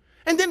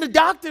 And then the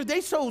doctors,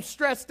 they so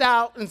stressed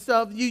out and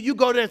stuff. You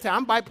go there and say,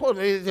 I'm bipolar.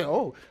 They say,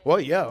 oh, well,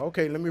 yeah,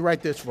 okay, let me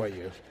write this for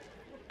you.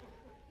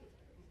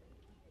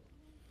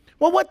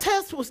 Well, what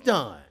test was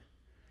done?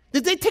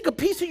 Did they take a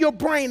piece of your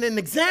brain and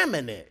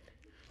examine it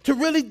to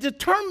really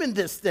determine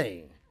this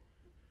thing?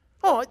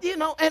 Oh, you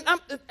know, and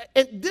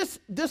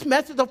this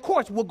message, of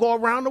course, will go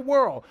around the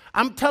world.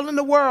 I'm telling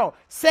the world,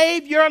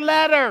 save your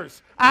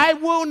letters. I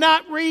will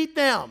not read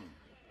them.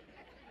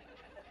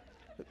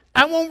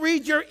 I won't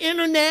read your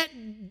internet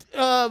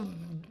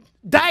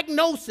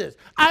diagnosis.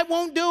 I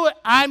won't do it.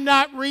 I'm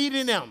not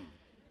reading them.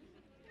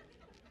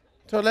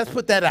 So let's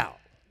put that out.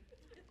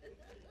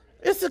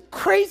 It's a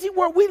crazy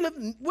world we live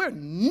in. We're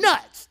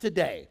nuts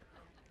today.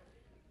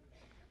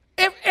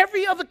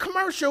 Every other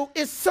commercial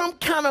is some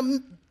kind of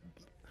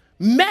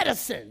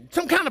medicine,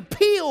 some kind of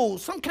pill,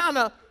 some kind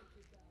of,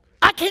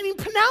 I can't even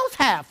pronounce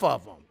half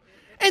of them.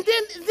 And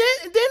then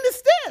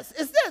it's this.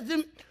 It's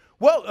this.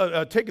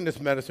 Well, taking this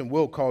medicine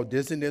will cause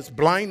dizziness,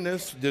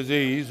 blindness,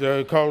 disease,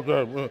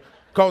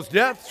 cause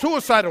death,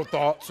 suicidal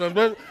thoughts. I'm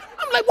like,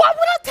 why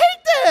would I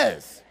take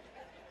this?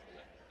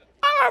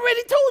 I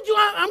already told you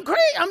I'm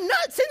crazy. I'm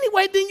nuts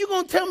anyway. Then you're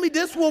going to tell me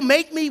this will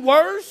make me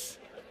worse?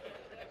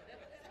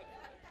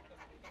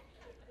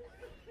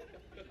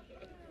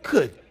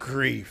 Good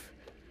grief.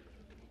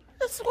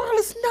 This world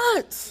is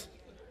nuts.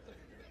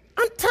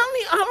 I'm telling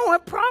you, I don't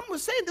have a problem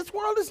with saying this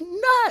world is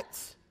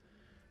nuts.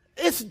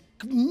 It's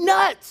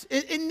nuts.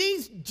 It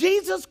needs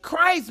Jesus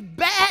Christ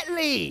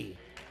badly.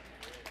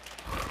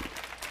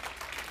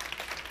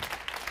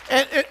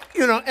 And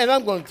you know, and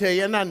I'm going to tell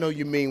you, and I know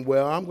you mean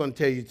well, I'm going to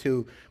tell you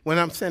too, when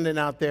I'm sending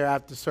out there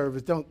after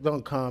service,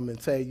 don't come and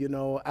say,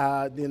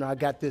 I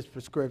got this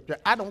prescription.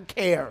 I don't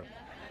care.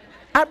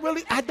 I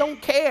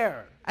don't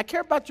care. I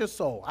care about your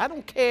soul. I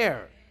don't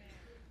care.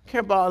 I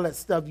care about all that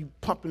stuff you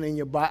pumping in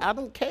your body. I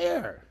don't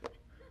care.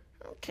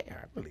 I don't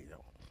care. I really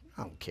don't.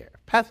 I don't care.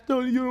 Pastor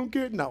Tony, you don't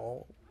care?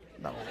 No.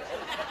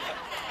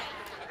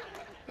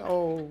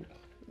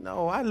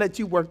 No, I let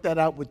you work that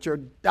out with your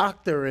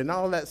doctor and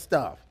all that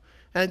stuff.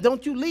 And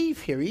don't you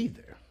leave here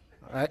either.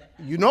 All right?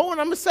 You know what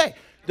I'm going to say.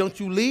 Don't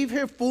you leave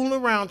here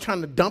fooling around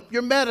trying to dump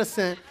your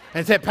medicine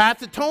and say,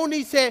 Pastor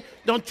Tony said,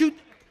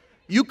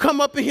 you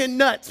come up in here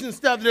nuts and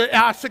stuff.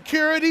 Our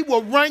security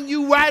will run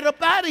you right up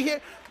out of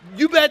here.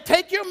 You better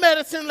take your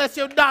medicine unless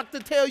your doctor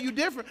tell you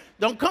different.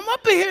 Don't come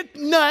up in here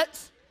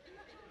nuts,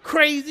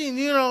 crazy,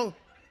 and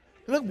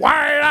look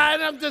wide-eyed.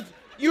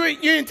 You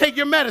didn't take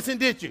your medicine,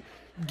 did you?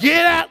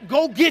 Get out,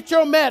 go get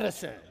your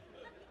medicine.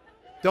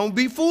 Don't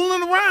be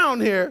fooling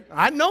around here.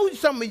 I know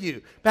some of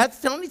you.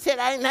 Pastor Tony said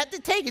I didn't have to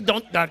take it.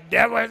 The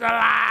devil is a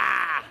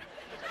lie.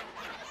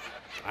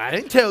 I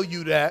didn't tell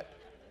you that.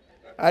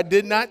 I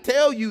did not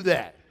tell you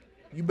that.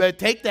 You better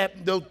take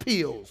those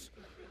pills.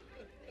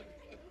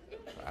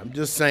 I'm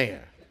just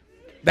saying.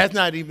 That's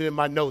not even in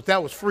my notes.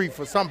 That was free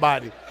for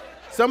somebody.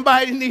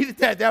 Somebody needed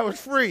that. That was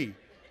free.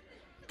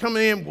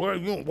 Coming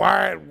in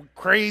wired,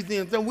 crazy,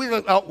 and so we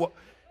look. Oh, well,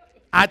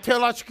 I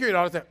tell our security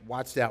all the time,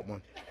 watch that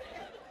one.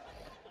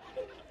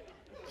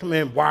 Come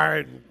in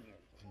wired.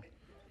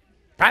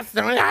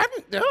 Pastor,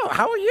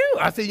 how are you?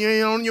 I said, you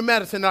ain't on your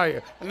medicine, are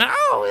you?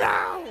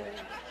 No.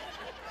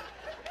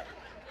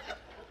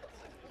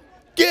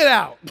 Get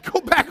out.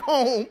 Go back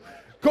home.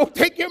 Go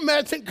take your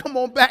medicine. Come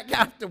on back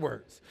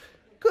afterwards.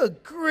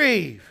 Good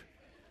grief.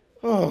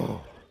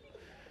 Oh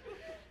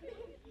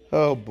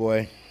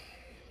boy.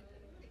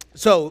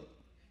 So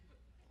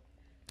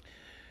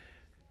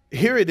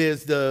here it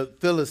is, the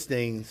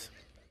Philistines.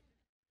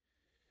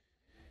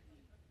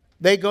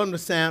 They go to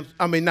Samson,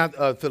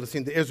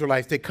 Philistines, the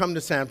Israelites, they come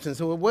to Samson and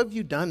say, well, what have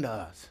you done to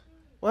us?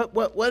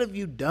 What have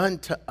you done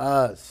to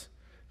us?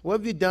 What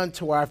have you done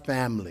to our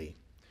family?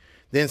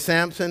 Then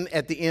Samson,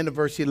 at the end of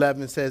verse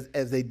 11, says,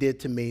 as they did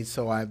to me,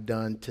 so I've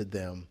done to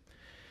them.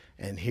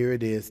 And here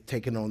it is,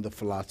 taking on the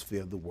philosophy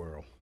of the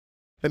world.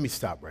 Let me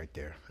stop right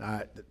there.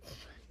 I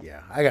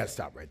got to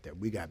stop right there.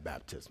 We got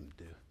baptism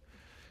to do.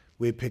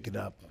 We'll pick it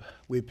up.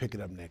 We'll pick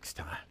it up next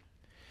time.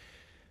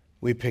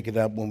 We pick it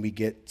up when we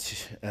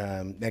get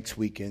next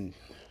week in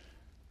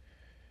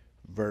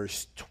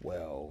verse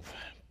 12.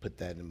 Put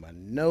that in my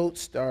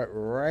notes. Start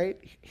right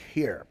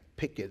here.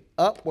 Pick it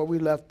up where we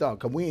left off,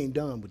 because we ain't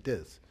done with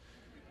this.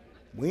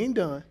 We ain't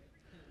done.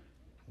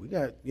 We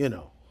got,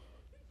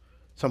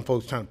 some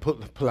folks trying to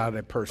pull out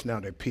their purse now,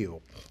 they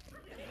peel.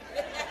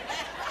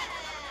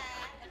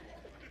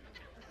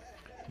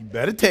 You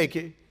better take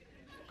it.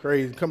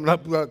 Crazy, coming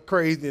up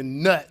crazy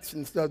and nuts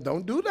and stuff.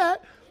 Don't do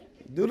that.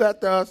 Do that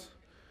to us.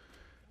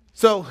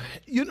 So,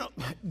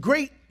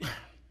 great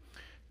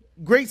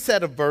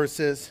set of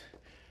verses.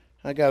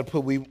 I got to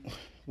we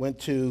went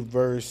to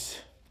verse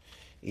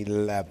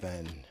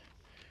 11.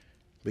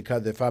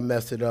 Because if I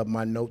mess it up,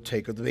 my note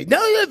takers will be, no,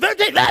 verse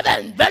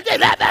 11, verse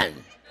 11.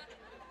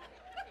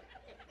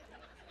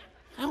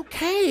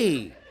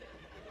 Okay.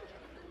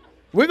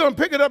 We're going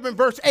to pick it up in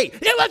verse 8.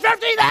 It was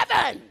verse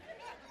 11.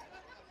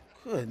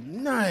 Good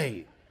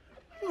night.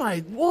 I'm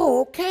like,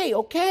 whoa, okay.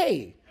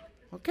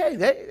 Okay,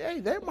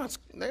 they're my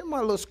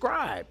little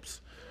scribes.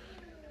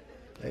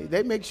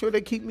 They make sure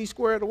they keep me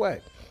squared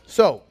away.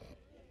 So,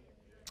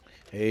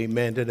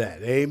 amen to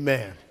that.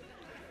 Amen.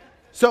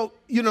 So,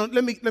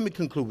 let me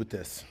conclude with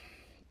this.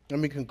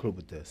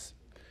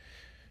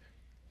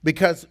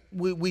 Because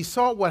we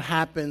saw what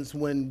happens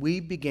when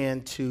we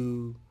began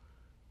to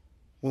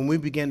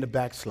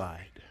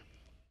backslide.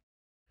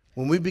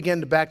 When we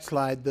began to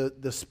backslide,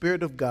 the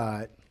Spirit of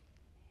God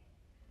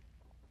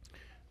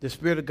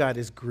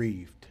is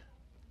grieved.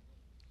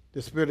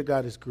 The Spirit of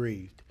God is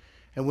grieved.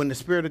 And when the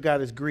Spirit of God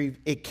is grieved,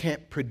 it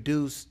can't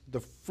produce the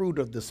fruit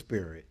of the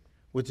Spirit,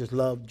 which is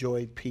love,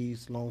 joy,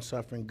 peace,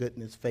 long-suffering,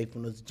 goodness,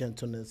 faithfulness,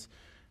 gentleness,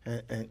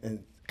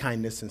 and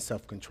kindness and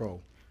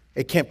self-control.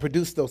 It can't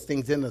produce those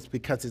things in us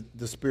because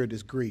the Spirit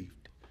is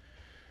grieved.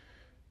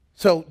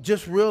 So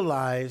just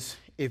realize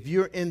if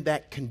you're in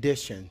that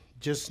condition,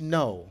 just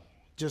know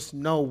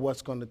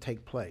what's going to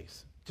take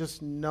place.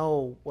 Just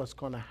know what's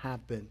going to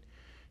happen.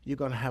 You're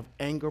going to have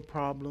anger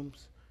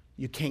problems.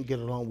 You can't get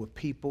along with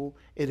people.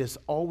 It is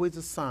always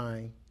a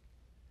sign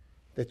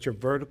that your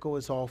vertical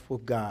is off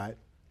with God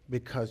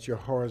because you're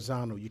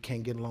horizontal. You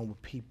can't get along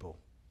with people.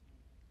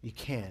 You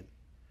can't.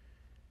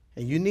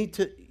 And you need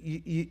to,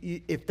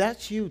 if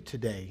that's you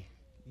today,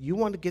 you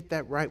want to get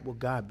that right with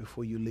God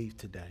before you leave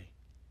today.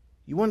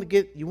 You want to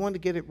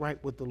get it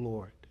right with the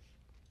Lord.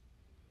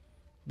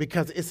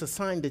 Because it's a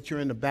sign that you're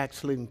in a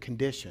backslidden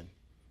condition.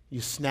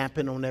 You're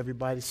snapping on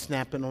everybody,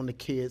 snapping on the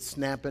kids,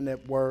 snapping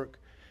at work.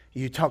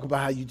 You talk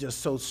about how you're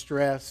just so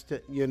stressed,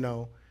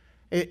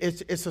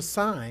 It's a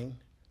sign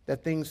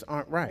that things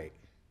aren't right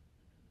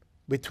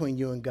between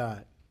you and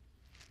God.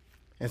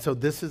 And so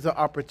this is an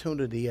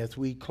opportunity as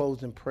we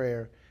close in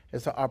prayer.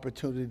 It's an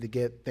opportunity to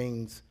get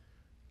things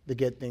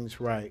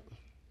right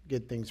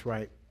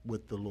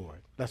with the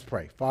Lord. Let's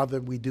pray.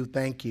 Father, we do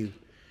thank you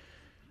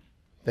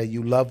that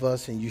you love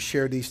us and you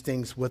share these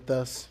things with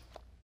us.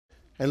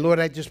 And Lord,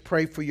 I just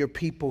pray for your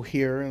people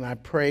here, and I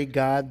pray,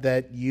 God,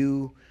 that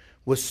you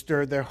will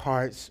stir their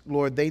hearts.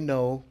 Lord, they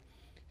know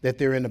that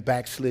they're in a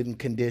backslidden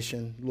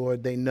condition.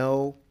 Lord, they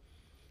know,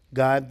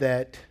 God,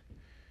 that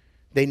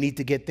they need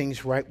to get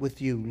things right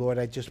with you. Lord,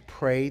 I just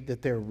pray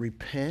that they'll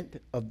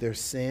repent of their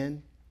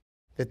sin,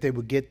 that they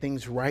will get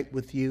things right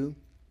with you.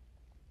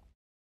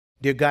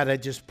 Dear God, I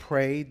just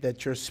pray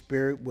that your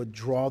Spirit would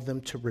draw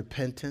them to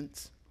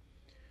repentance.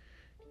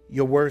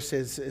 Your word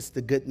says it's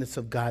the goodness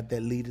of God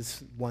that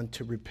leads one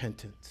to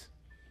repentance.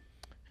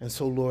 And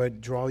so,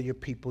 Lord, draw your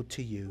people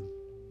to you.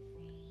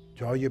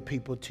 Draw your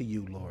people to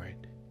you,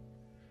 Lord.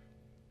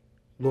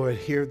 Lord,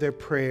 hear their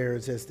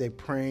prayers as they're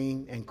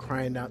praying and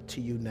crying out to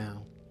you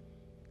now.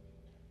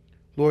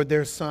 Lord,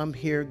 there's some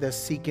here that's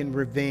seeking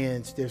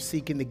revenge. They're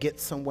seeking to get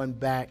someone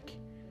back.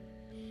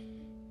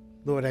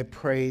 Lord, I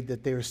pray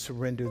that they will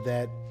surrender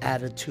that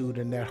attitude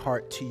and that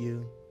heart to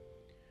you.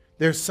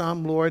 There's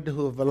some, Lord,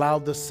 who have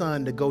allowed the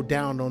sun to go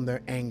down on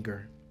their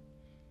anger.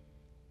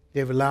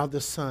 They've allowed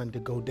the sun to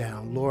go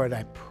down. Lord,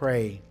 I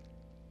pray,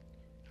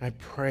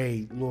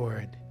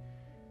 Lord,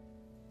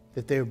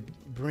 that they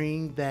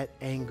bring that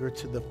anger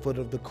to the foot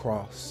of the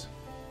cross.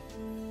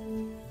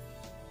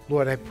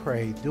 Lord, I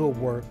pray, do a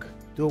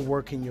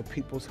work in your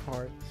people's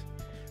hearts.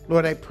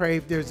 Lord, I pray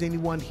if there's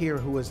anyone here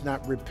who has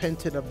not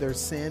repented of their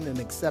sin and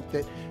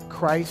accepted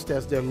Christ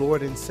as their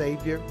Lord and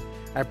Savior,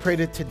 I pray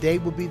that today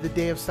will be the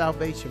day of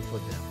salvation for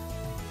them.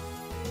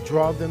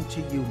 Draw them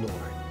to you,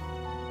 Lord.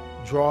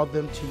 Draw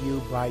them to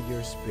you by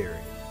your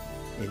Spirit.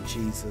 In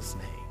Jesus'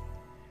 name,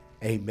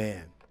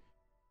 amen.